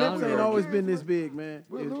 dime come him on, out, lips we ain't were always kids, been this man. big, man.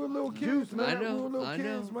 We were little kids, Juice, man. I know, We were little I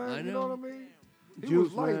kids, know, man. I You know know. what I mean? He Juice,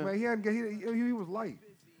 was light, man. man. He hadn't get. He was light.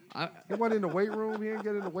 He wasn't in the weight room. He didn't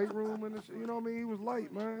get in the weight room, and you know what I mean. He was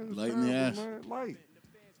light, man. It was Light in the terrible, ass. man. Light.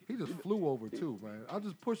 He just flew over too, man. I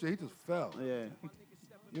just pushed it. He just fell. Yeah.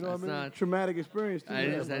 You know what I mean? Not traumatic experience. Too,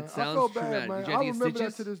 that sounds traumatic. Man. Did you have I to get remember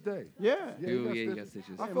stitches? that to this day. Yeah. You got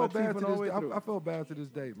stitches. I felt bad to this day. I felt bad to this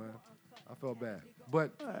day, man. I felt bad.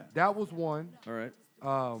 But that was one. All right.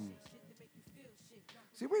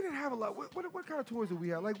 See, we didn't have a lot. What kind of toys did we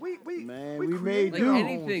have? Like we made do.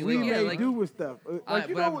 Anything. We made do with stuff. Like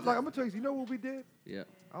you know, like I'm gonna tell you. You know what we did? Yeah.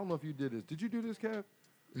 I don't know if you did this. Did you do this, Kev?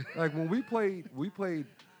 Like when we played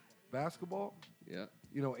basketball. Yeah.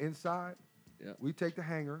 You know, inside. Yeah. We take the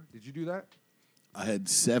hanger. Did you do that? I had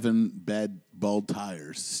 7 bad ball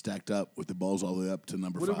tires stacked up with the balls all the way up to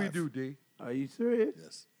number 5. What did we do, D? Are you serious?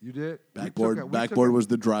 Yes. You did? Backboard was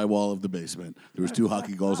the drywall of the basement. There was 2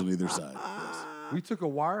 hockey goals on either side. Yes. We took a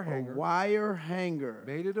wire hanger.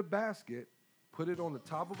 Made it a basket, put it on the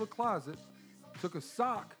top of a closet, took a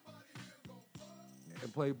sock,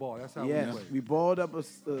 and played ball. That's how we played. We balled up a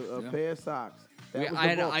pair of socks. I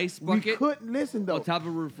had an ice bucket. We couldn't listen though. On top of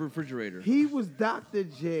a refrigerator. He was Dr.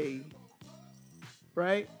 J,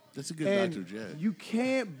 right? That's a good Dr. J. You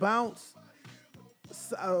can't bounce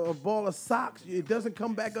a ball of socks. It doesn't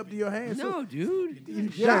come back up to your hand. No, dude.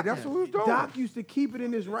 Yeah, that's what we was doing. Doc used to keep it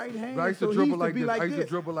in his right hand. I used to dribble like this. I used to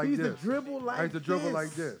dribble like this. He used to dribble like this. I used to dribble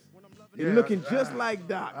like this. And looking just like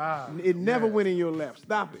Doc. It never went in your left.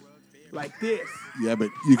 Stop it. Like this. Yeah, but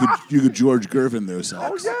you could George Gervin those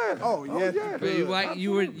socks. Oh yeah. But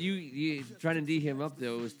you trying to D him up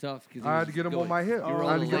though. It was tough. I had to get him on my hip.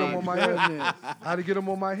 I had to get him on my hip. I had to get him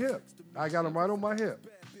on my hip. I got him right on my hip.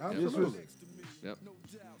 Absolutely. Yep.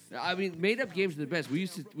 I mean, made up games are the best. We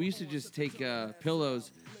used to just take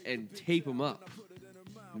pillows and tape them up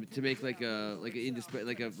to make like a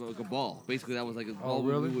ball. Basically, that was like a ball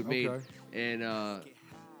we would make. And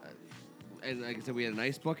like I said, we had an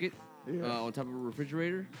ice bucket on top of a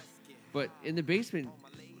refrigerator. But in the basement,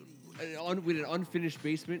 we had an unfinished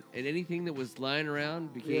basement, and anything that was lying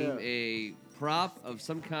around became a prop of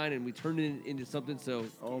some kind, and we turned it into something. So,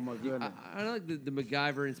 oh my goodness, I like the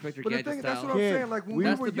MacGyver Inspector Gadget style. That's what I'm saying. Like when we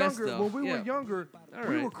were younger,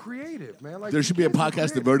 we were creative, man. Like there should be a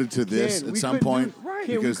podcast devoted to this at some point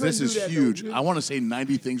because this is huge. I want to say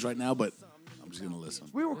 90 things right now, but I'm just gonna listen.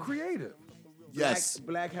 We were creative. Yes.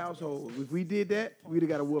 Black household. If we did that, we'd have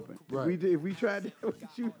got a whooping. Right. If we tried that, what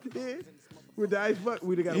you did with the ice bucket,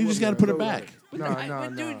 we'd have got a whooping. You just got to put it back. No.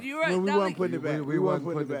 Dude, you're right. We weren't putting it back. We weren't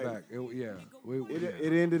putting it back.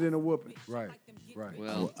 It ended in a whooping. Right.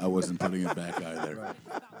 Well, I wasn't putting it back either. Right.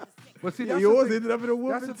 But see, yours ended up in a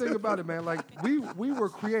whooping. That's the thing about it, man. Like we were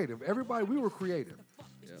creative. We were creative.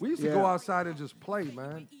 Yeah. We used to go outside and just play,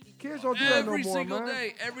 man. Kids don't do that no more,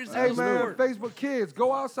 man. Every single day. Hey, man, Facebook kids,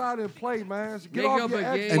 go outside and play, man. Get off your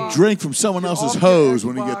Xbox. And drink from someone else's hose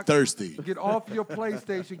when you get thirsty. Get off your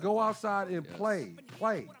PlayStation. Go outside and play.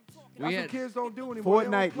 That's what kids don't do anymore.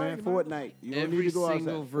 Fortnite, man. Fortnite. You don't need to go outside. Every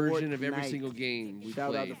single version of every single game we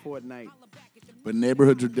Shout played. out to Fortnite. But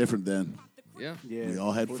neighborhoods are different then. Yeah. We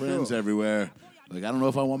all had friends everywhere. Like, I don't know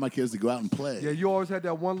if I want my kids to go out and play. Yeah, you always had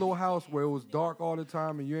that one little house where it was dark all the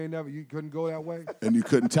time and you couldn't go that way. And you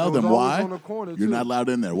couldn't tell them why. You're not allowed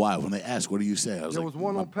in there. Why? When they ask, what do you say? I was there like, was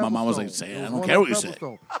one on Pebblestone. My mom was like, I don't care what you say.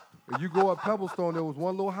 If you go up Pebblestone, there was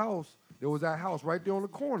one little house. There was that house right there on the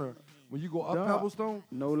corner. When you go up Pebblestone,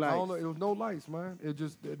 no lights. I don't know, it was no lights, man. It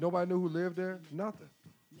just nobody knew who lived there. Nothing.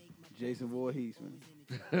 Jason Voorhees,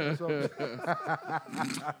 man.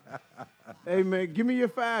 Hey man, give me your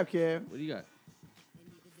 5, Kev. What do you got?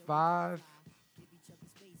 5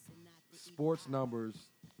 sports numbers,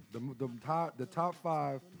 the top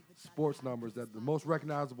 5 sports numbers, that the most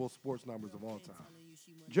recognizable sports numbers of all time.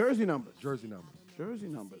 Jersey numbers.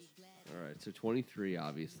 All right, so 23,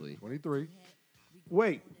 obviously. 23.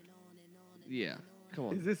 Wait. Yeah, come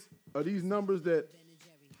on. Are these numbers that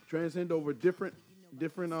transcend over different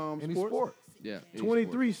Any sports? sport. Yeah.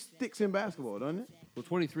 23 sticks in basketball, doesn't it? Well,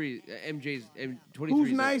 23, MJ's 23.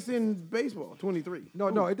 Who's nice in baseball? 23.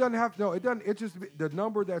 No, it doesn't have. No, it doesn't. It's just the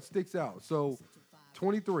number that sticks out. So,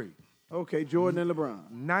 23. Okay, Jordan and LeBron.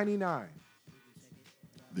 99.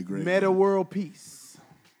 The great Meta world peace.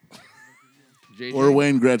 JJ? Or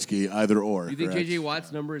Wayne Gretzky, either or. You think JJ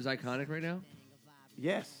Watt's number is iconic right now?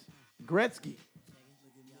 Yes. Gretzky.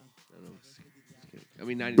 I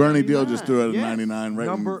mean, 99. Bernie Deal just threw out a 99 right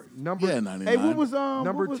Number. Yeah, 99. Hey, what was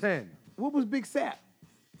number 10? What was Big Sap?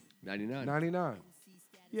 99. 99.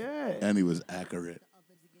 Yeah. And he was accurate.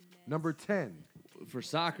 Number 10. For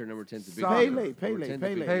soccer, number 10's a big Soccer. number. Pele.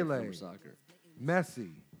 Number for soccer.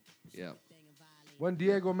 Messi. Yeah. Wasn't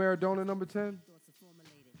Diego Maradona number 10?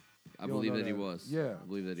 I believe that he was. Yeah. I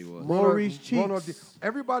believe that he was. Maurice Cheeks.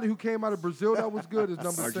 Everybody who came out of Brazil that was good is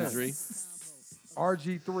number 10. RG3?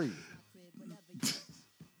 RG3.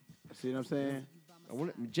 See what I'm saying?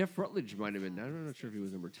 Jeff Rutledge might have been. I'm not sure if he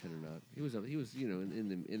was number 10 or not. He was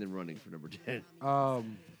in the running for number 10.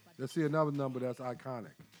 Let's see another number that's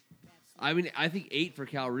iconic. I mean, I think 8 for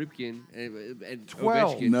Cal Ripken and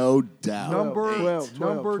 12. Ovechkin. No doubt. Number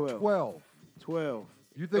 12. 12. 12.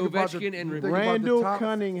 You think about Ovechkin and Randall top,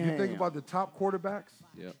 Cunningham. You think about the top quarterbacks.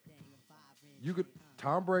 Yep. You could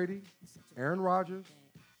Tom Brady, Aaron Rodgers,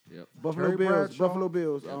 Yep. Buffalo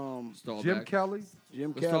Bills. Staubach. Jim Kelly,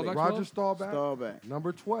 Was Staubach Roger 12? Staubach.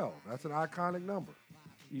 Number 12. That's an iconic number.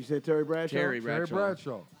 You said Terry Bradshaw? Terry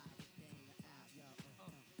Bradshaw.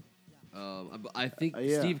 I think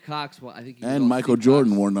Yeah. Steve Cox. I think he And was Michael Steve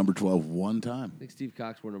Jordan Cox. wore number 12 one time. I think Steve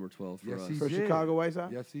Cox wore number 12 for Yes, us. he For did. Chicago White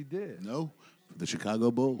Sox? Yes, he did. No, for the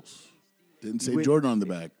Chicago Bulls. Didn't say Wait, Jordan on the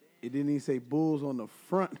back. It didn't even say Bulls on the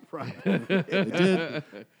front. It did.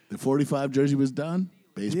 The 45 jersey was done.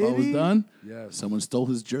 Baseball Did was he? done. Yes. Someone stole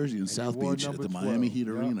his jersey in South wore Beach at number the 12. Miami Heat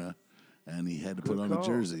Yep. Arena, and he had to put Good on a call.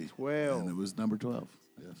 jersey. 12. And it was number 12.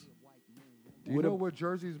 Yes. Do you know what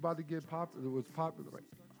jersey is about to get popular? It was popular. Right?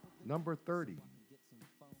 Number 30.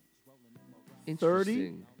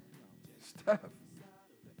 Interesting. Steph.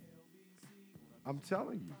 I'm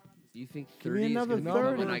telling you. You think Give me 30 is another going to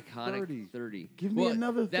become 30. an iconic 30. 30? Give me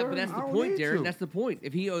another But 30. that's I the don't point, need Darren. to. That's the point.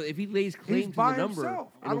 If he lays claim He's to the by number himself.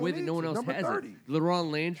 I in a don't way that need no one to. else Number has 30. it.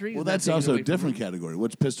 LeBron Landry. Well, is not that's taken also away a from different him. category.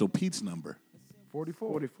 What's Pistol Pete's number? 44.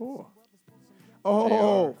 44.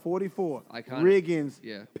 Oh, 44. Iconic. Riggins,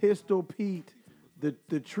 Yeah. Pistol Pete,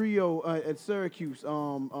 the trio at Syracuse,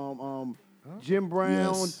 Jim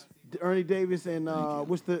Brown, Yes. Ernie Davis, and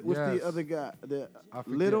what's the Yes. other guy? The I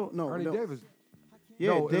forget. Little? No, Ernie no. Davis.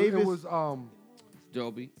 Yeah, no, Davis. It was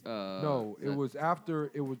Dolby. no, it was after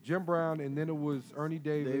it was Jim Brown and then it was Ernie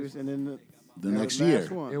Davis. Davis, and then The next last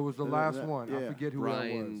year. one. It was the last one. I yeah. forget who that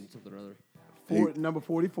Brian was. something or other. Number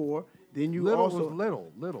 44. Then you Little also was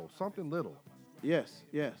little, something little. yes.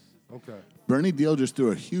 Okay, Bernie Deal just threw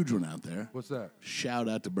a huge one out there. what's that? Shout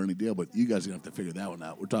out to Bernie Deal, but you guys are going to have to figure that one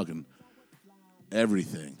out. We're talking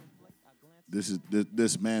everything.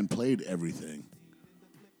 This man played everything.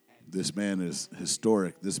 This man is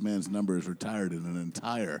historic. This man's number is retired in an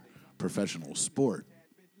entire professional sport.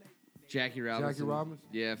 Jackie Robinson. Jackie Robinson?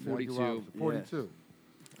 Yeah, Jackie 42. Robinson, 42.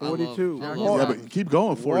 42. I love Yeah, Walt- but keep going.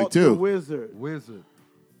 Walt 42. the Wizard. Wizard.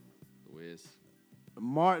 Wiz.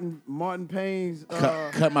 Martin Payne's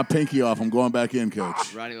Cut my pinky off. I'm going back in,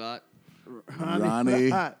 Coach. Rodney Lott. Ronnie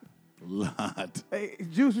Lott. Lott. Hey,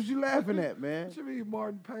 Juice, what you laughing at, man? What you mean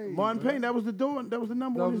Martin Payne? Martin man? Payne, that was the door. That was the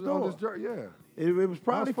number on his door. Yeah. It was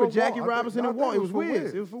probably That for was for Jackie Walt. I Robinson think- and I Walt. think It was Wiz.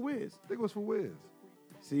 Wiz. It was for Wiz. I think it was for Wiz.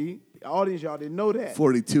 See, audience, y'all didn't know that.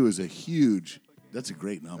 42 is a huge. That's a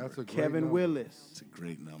great number. That's a great Kevin number. Willis. It's a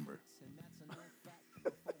great number.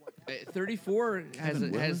 34 has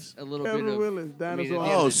a little Kevin bit of Willis, I mean, Dinosaur at the end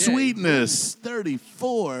Hall. Oh, of the day, sweetness.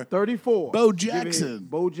 34. 34. Bo Give it here. Jackson.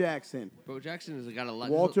 Bo Jackson. Bo Jackson has got a lot.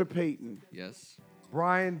 Walter Payton. Yes.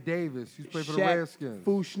 Brian Davis. He's played for the Shaq Redskins.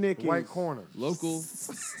 Fushnickens. White corner. Local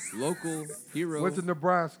hero. Went to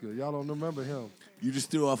Nebraska. Y'all don't remember him. You just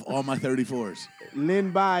threw off all my 34s.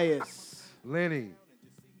 Lynn Bias. Lenny.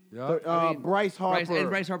 Yeah. Bryce Harper.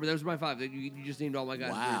 Bryce Harper. Those were my 5. You just named all my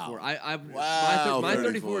guys. Wow. 34. Wow, My 34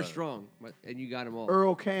 34 is strong, and you got them all.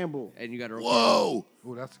 Earl Campbell. And you got Earl. Whoa.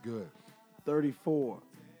 Oh, that's good. 34.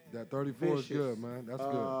 That 34 Vicious. is good, man. That's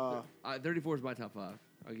good. 34 is my top 5.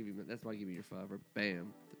 I'll give you. That's my give you your 5. Or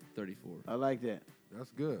bam, 34. I like that.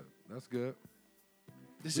 That's good. That's good.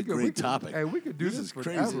 This is We a could- great topic. Hey, we could do this is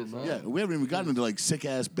forever, crazy. man. Yeah, we haven't even gotten into like sick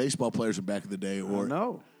ass baseball players from back in the day, or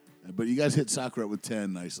No. but you guys hit soccer up with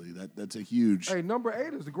 10 nicely. That's a huge. Hey, number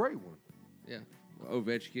 8 is a great one. Yeah.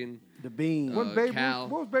 Ovechkin. The Bean. What Babe Cal.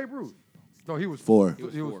 Ruth? What was Babe Ruth? No, he was 4. He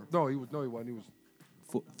was He was 4. no, he wasn't. He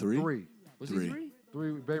was 3. 3. Was Three. he 3?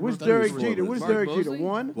 3. Babe What's Ruth Derek was Jeter? four. What's Mark Derek Jeter? Mosley?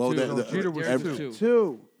 1? Well, Two. No, Jeter was Derek's 2.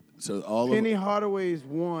 2. so all Penny of. Hardaway's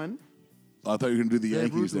 1. I thought you were gonna do the Babe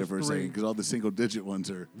Yankees Ruth there was for a 3. second because all the single digit ones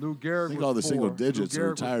are. Lou I Gehrig think was all the 4. single Lou digits are Gehrig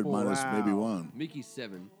was retired 4. minus Wow. maybe 1. Mickey's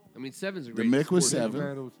 7. I mean, 7's a The great. Mick was sporting-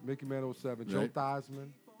 7. Mickey Mantle was 7. Right. Joe Theismann,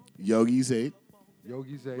 Yogi's 8.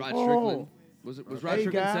 Yogi's 8. Rod Oh. Strickland. Was Rod Hey,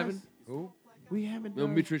 Strickland guys. 7? Who? We haven't No,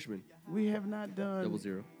 done. Mitch Richmond. We have not done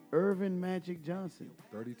 00. Irvin Magic Johnson.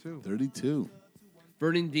 32. 32.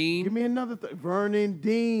 Vernon Dean. Give me another. Vernon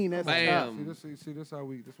Dean. That's Bam. tough. See, this how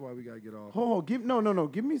we. This is why we gotta get off. Oh, no.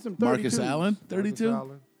 Give me some 32s. Marcus Allen,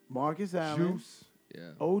 32. Marcus Allen. Juice. Yeah.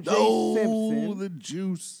 O.J. Oh, Simpson. the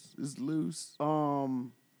juice is loose.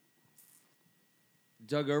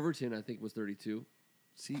 Doug Overton, I think, was 32.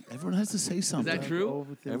 See, everyone has to say something. Is that true?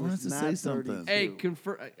 Everyone has to say something. Hey,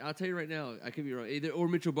 I'll tell you right now. I could be wrong. Or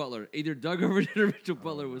Mitchell Butler. Either Doug Overton or Mitchell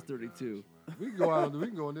Butler was 32. We can go out. We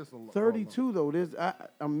can go on this. 32 though.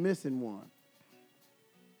 I'm missing one.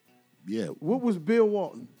 Yeah. What was Bill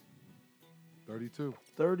Walton? 32.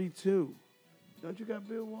 32. Don't you got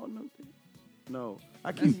Bill Walton up there? No.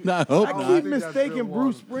 I keep mistaking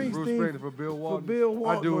Bruce Springsteen for Bill Walton. For Bill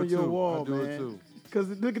Walton I do it on your too. wall, I do man. it too. Because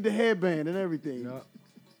look at the headband and everything. Yeah.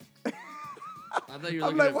 I thought you were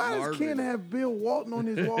I'm looking like, why at does Marvin. Ken have Bill Walton on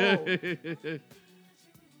his wall?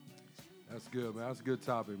 That's good, man. That's a good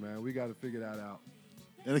topic, man. We got to figure that out.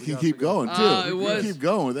 And it can keep going, too. It was keep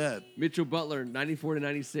going with that. Mitchell Butler,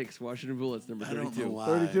 94-96, Washington Bullets, number 32. I don't know why.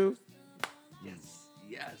 32?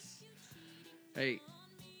 Yes. Hey,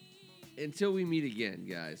 until we meet again,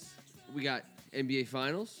 guys, we got NBA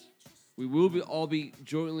Finals. We will all be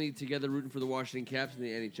jointly together rooting for the Washington Caps in the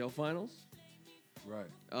NHL Finals. Right.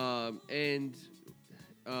 And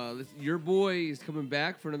your boy is coming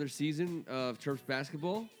back for another season of Terps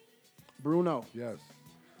basketball. Bruno. Yes.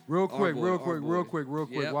 Real quick. Yep,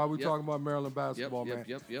 While we're talking about Maryland basketball, man.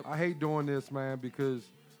 Yep. I hate doing this, man, because,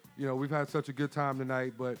 we've had such a good time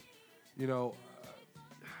tonight, but,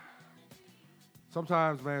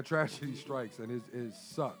 sometimes, man, tragedy strikes, and it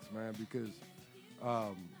sucks, man, because,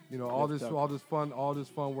 all this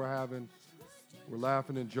fun we're having, we're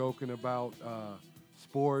laughing and joking about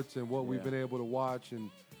sports and what we've been able to watch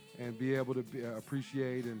and be able to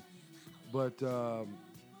appreciate, but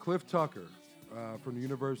Cliff Tucker from the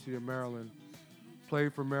University of Maryland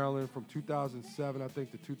played for Maryland from 2007, I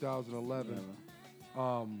think, to 2011.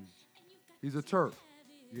 He's a Terp,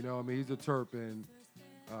 he's a Terp, and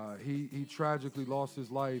he tragically lost his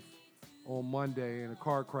life on Monday in a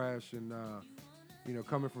car crash, and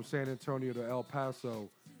coming from San Antonio to El Paso,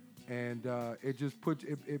 and it just puts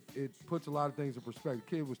a lot of things in perspective.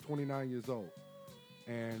 The kid was 29 years old,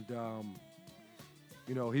 and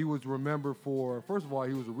he was remembered for, first of all,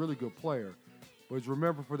 he was a really good player, but he's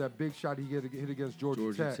remembered for that big shot he hit against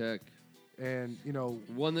Georgia Tech. And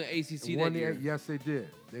won the ACC that year. Yes, they did.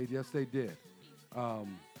 Yes, they did.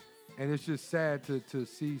 And it's just sad to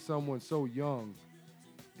see someone so young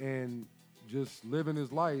and just living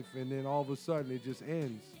his life, and then all of a sudden it just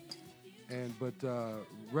ends. But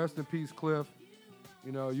rest in peace, Cliff.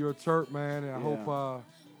 You're a Terp, man, and I hope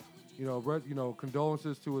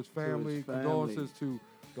condolences to his family, condolences to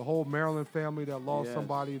the whole Maryland family that lost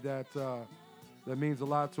somebody that means a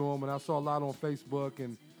lot to him. And I saw a lot on Facebook,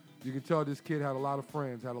 and you can tell this kid had a lot of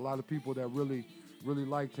friends, had a lot of people that really, really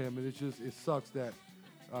liked him. And it sucks that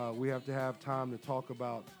we have to have time to talk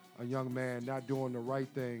about a young man not doing the right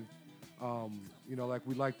thing, like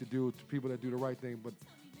we like to do to people that do the right thing, but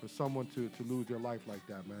for someone to lose their life like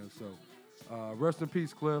that, man. So rest in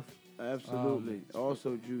peace, Cliff. Absolutely.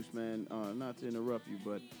 Also, Juice, man, not to interrupt you,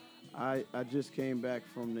 but I just came back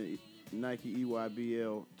from the Nike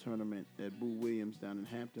EYBL tournament at Boo Williams down in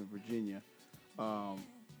Hampton, Virginia,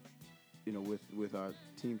 with our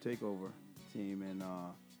team takeover team, and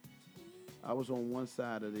I was on one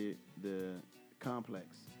side of the complex,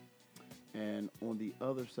 and on the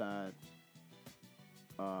other side,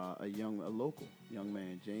 a local young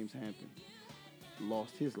man, James Hampton,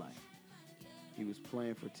 lost his life. He was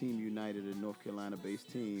playing for Team United, a North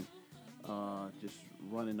Carolina-based team, just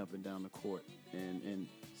running up and down the court, and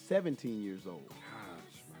 17 years old.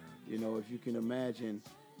 Gosh, man. If you can imagine,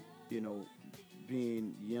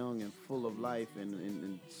 being young and full of life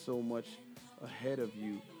and so much ahead of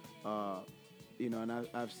you, and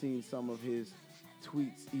I've seen some of his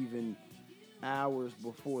tweets even hours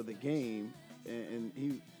before the game,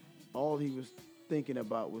 and all he was thinking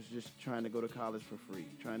about was just trying to go to college for free,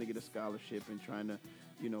 trying to get a scholarship, and trying to,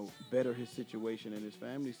 better his situation and his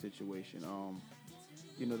family's situation.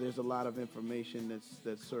 There's a lot of information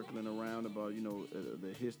that's circling around about,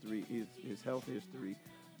 the history, his health history,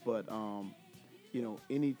 but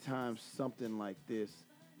anytime something like this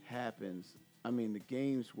happens, I mean, the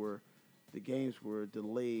games were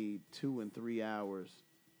delayed 2 and 3 hours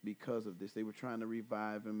because of this. They were trying to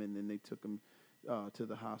revive him, and then they took him to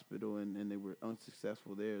the hospital, and they were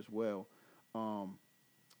unsuccessful there as well. All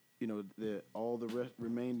the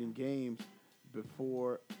remaining games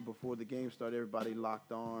before the game started, everybody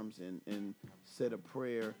locked arms and said a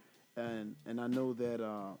prayer, and I know that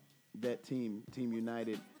that Team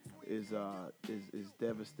United is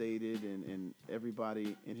devastated, and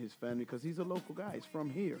everybody in his family, because he's a local guy. He's from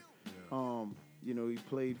here. Yeah. He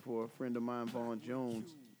played for a friend of mine, Vaughn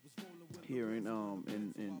Jones, here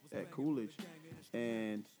at Coolidge,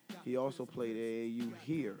 and he also played AAU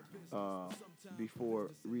here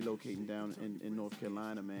before relocating down in North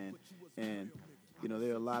Carolina, man. And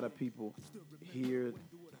there are a lot of people here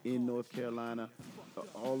in North Carolina,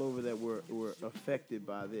 all over that were affected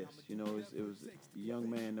by this. It was a young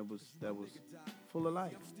man that was full of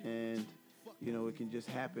life, and it can just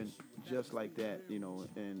happen just like that.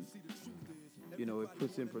 And it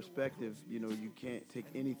puts in perspective. You can't take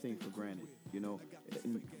anything for granted.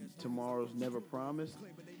 And tomorrow's never promised,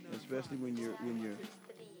 especially when you're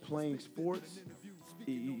playing sports.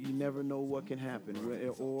 You never know what can happen,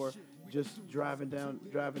 or just driving down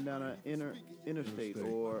an interstate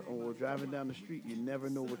or driving down the street. You never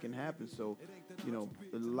know what can happen. So,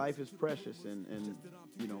 life is precious, and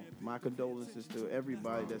my condolences to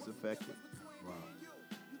everybody that's affected. Wow.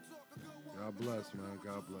 God bless, man.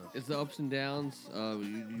 God bless. It's the ups and downs.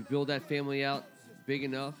 You build that family out big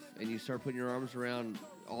enough, and you start putting your arms around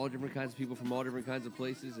all different kinds of people from all different kinds of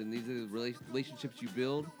places, and these are the relationships you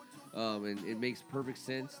build. And it makes perfect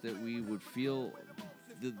sense that we would feel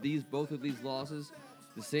both of these losses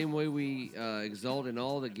the same way we exalt in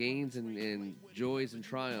all the gains and joys and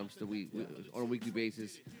triumphs that we on a weekly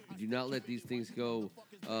basis. We do not let these things go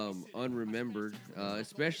unremembered,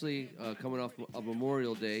 especially coming off of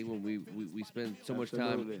Memorial Day, when we spend so much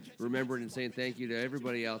time remembering and saying thank you to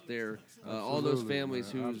everybody out there, all those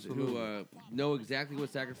families who know exactly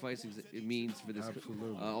what sacrifice it means for this.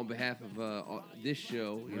 On behalf of this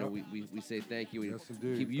show, we say thank you. Yes,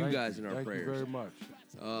 indeed. Keep you guys in our prayers. Thank you very much.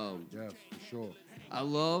 Yes, for sure. I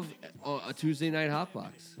love a Tuesday night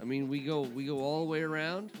HotBox. I mean, we go all the way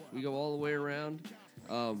around.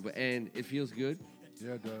 And it feels good.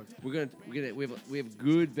 Yeah, it does. We have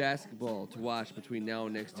good basketball to watch between now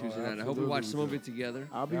and next Tuesday night. I hope we watch some of it together.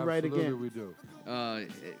 I'll be right again. We do.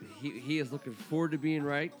 He is looking forward to being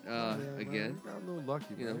right again. Man, got a little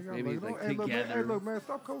lucky, man. maybe together. Hey, look, man,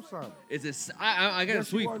 stop co-signing. I got a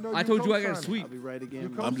sweep. I told you I got a sweep. I'll be right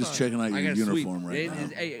again. I'm just checking out your uniform right now.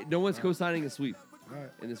 Hey, no one's co-signing a sweep. Right.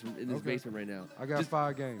 In this basement right now. I got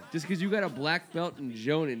 5 games. Just because you got a black belt in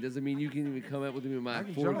Jonin doesn't mean you can even come up with me in my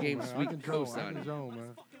 4-game sweep co-signing. I can Joan,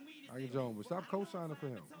 man. I can Joan, but stop co-signing for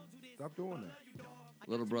him. Stop doing that.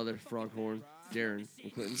 Little brother, Froghorn, Darren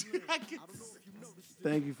and Clinton.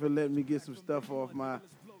 Thank you for letting me get some stuff off my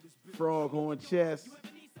Froghorn chest.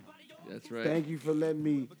 That's right. Thank you for letting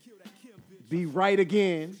me be right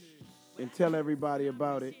again and tell everybody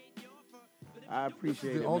about it. I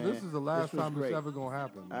appreciate it, man. This is the last time it's ever going to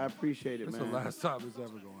happen. Man. I appreciate it, man. This is the last time it's ever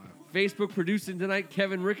going to happen. Facebook producing tonight,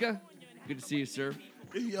 Kevin Ricca. Good to see you, sir.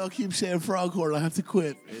 Y'all keep saying Froghorn. I have to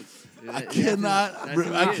quit. I cannot.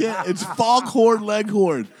 I can't. It's Foghorn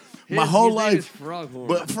Leghorn. My whole life. Froghorn.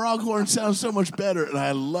 But Froghorn sounds so much better, and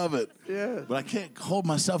I love it. Yeah. But I can't hold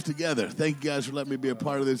myself together. Thank you guys for letting me be a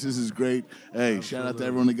part of this. This is great. Hey, shout out to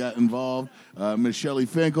everyone that got involved. Miss Shelley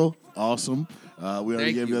Finkel, awesome. We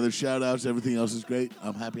already gave you other shout-outs. Everything else is great.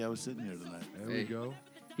 I'm happy I was sitting here tonight. There we go.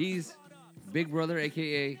 He's Big Brother,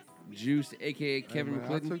 a.k.a. Juice, a.k.a. Kevin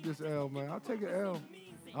McClinton. I took this L, man. I'll take an L.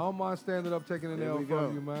 I don't mind standing up taking an L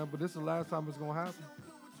from you, man. But this is the last time it's going to happen.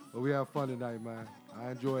 But we have fun tonight, man.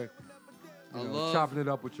 I enjoy chopping it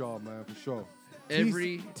up with y'all, man, for sure.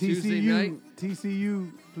 Every Tuesday night.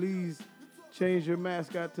 TCU, please change your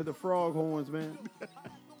mascot to the Froghorns, man.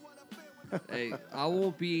 Hey, I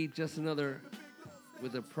won't be just another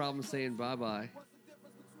with a problem saying bye-bye.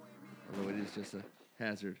 Although it is just a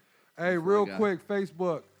hazard. Hey, real quick,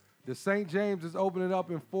 Facebook. The St. James is opening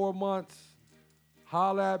up in 4 months.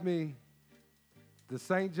 Holla at me. The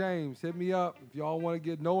St. James, hit me up. If y'all want to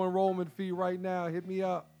get no enrollment fee right now, hit me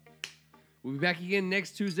up. We'll be back again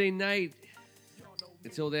next Tuesday night.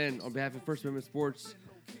 Until then, on behalf of First Amendment Sports,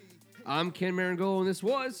 I'm Ken Marangolo, and this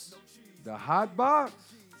was The HotBox.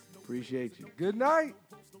 Appreciate you. Good night.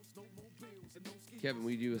 Kevin,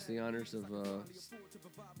 will you do us the honors of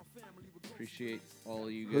appreciate all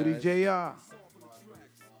of you guys. Hoodie JR.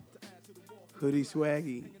 Hoodie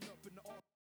Swaggy.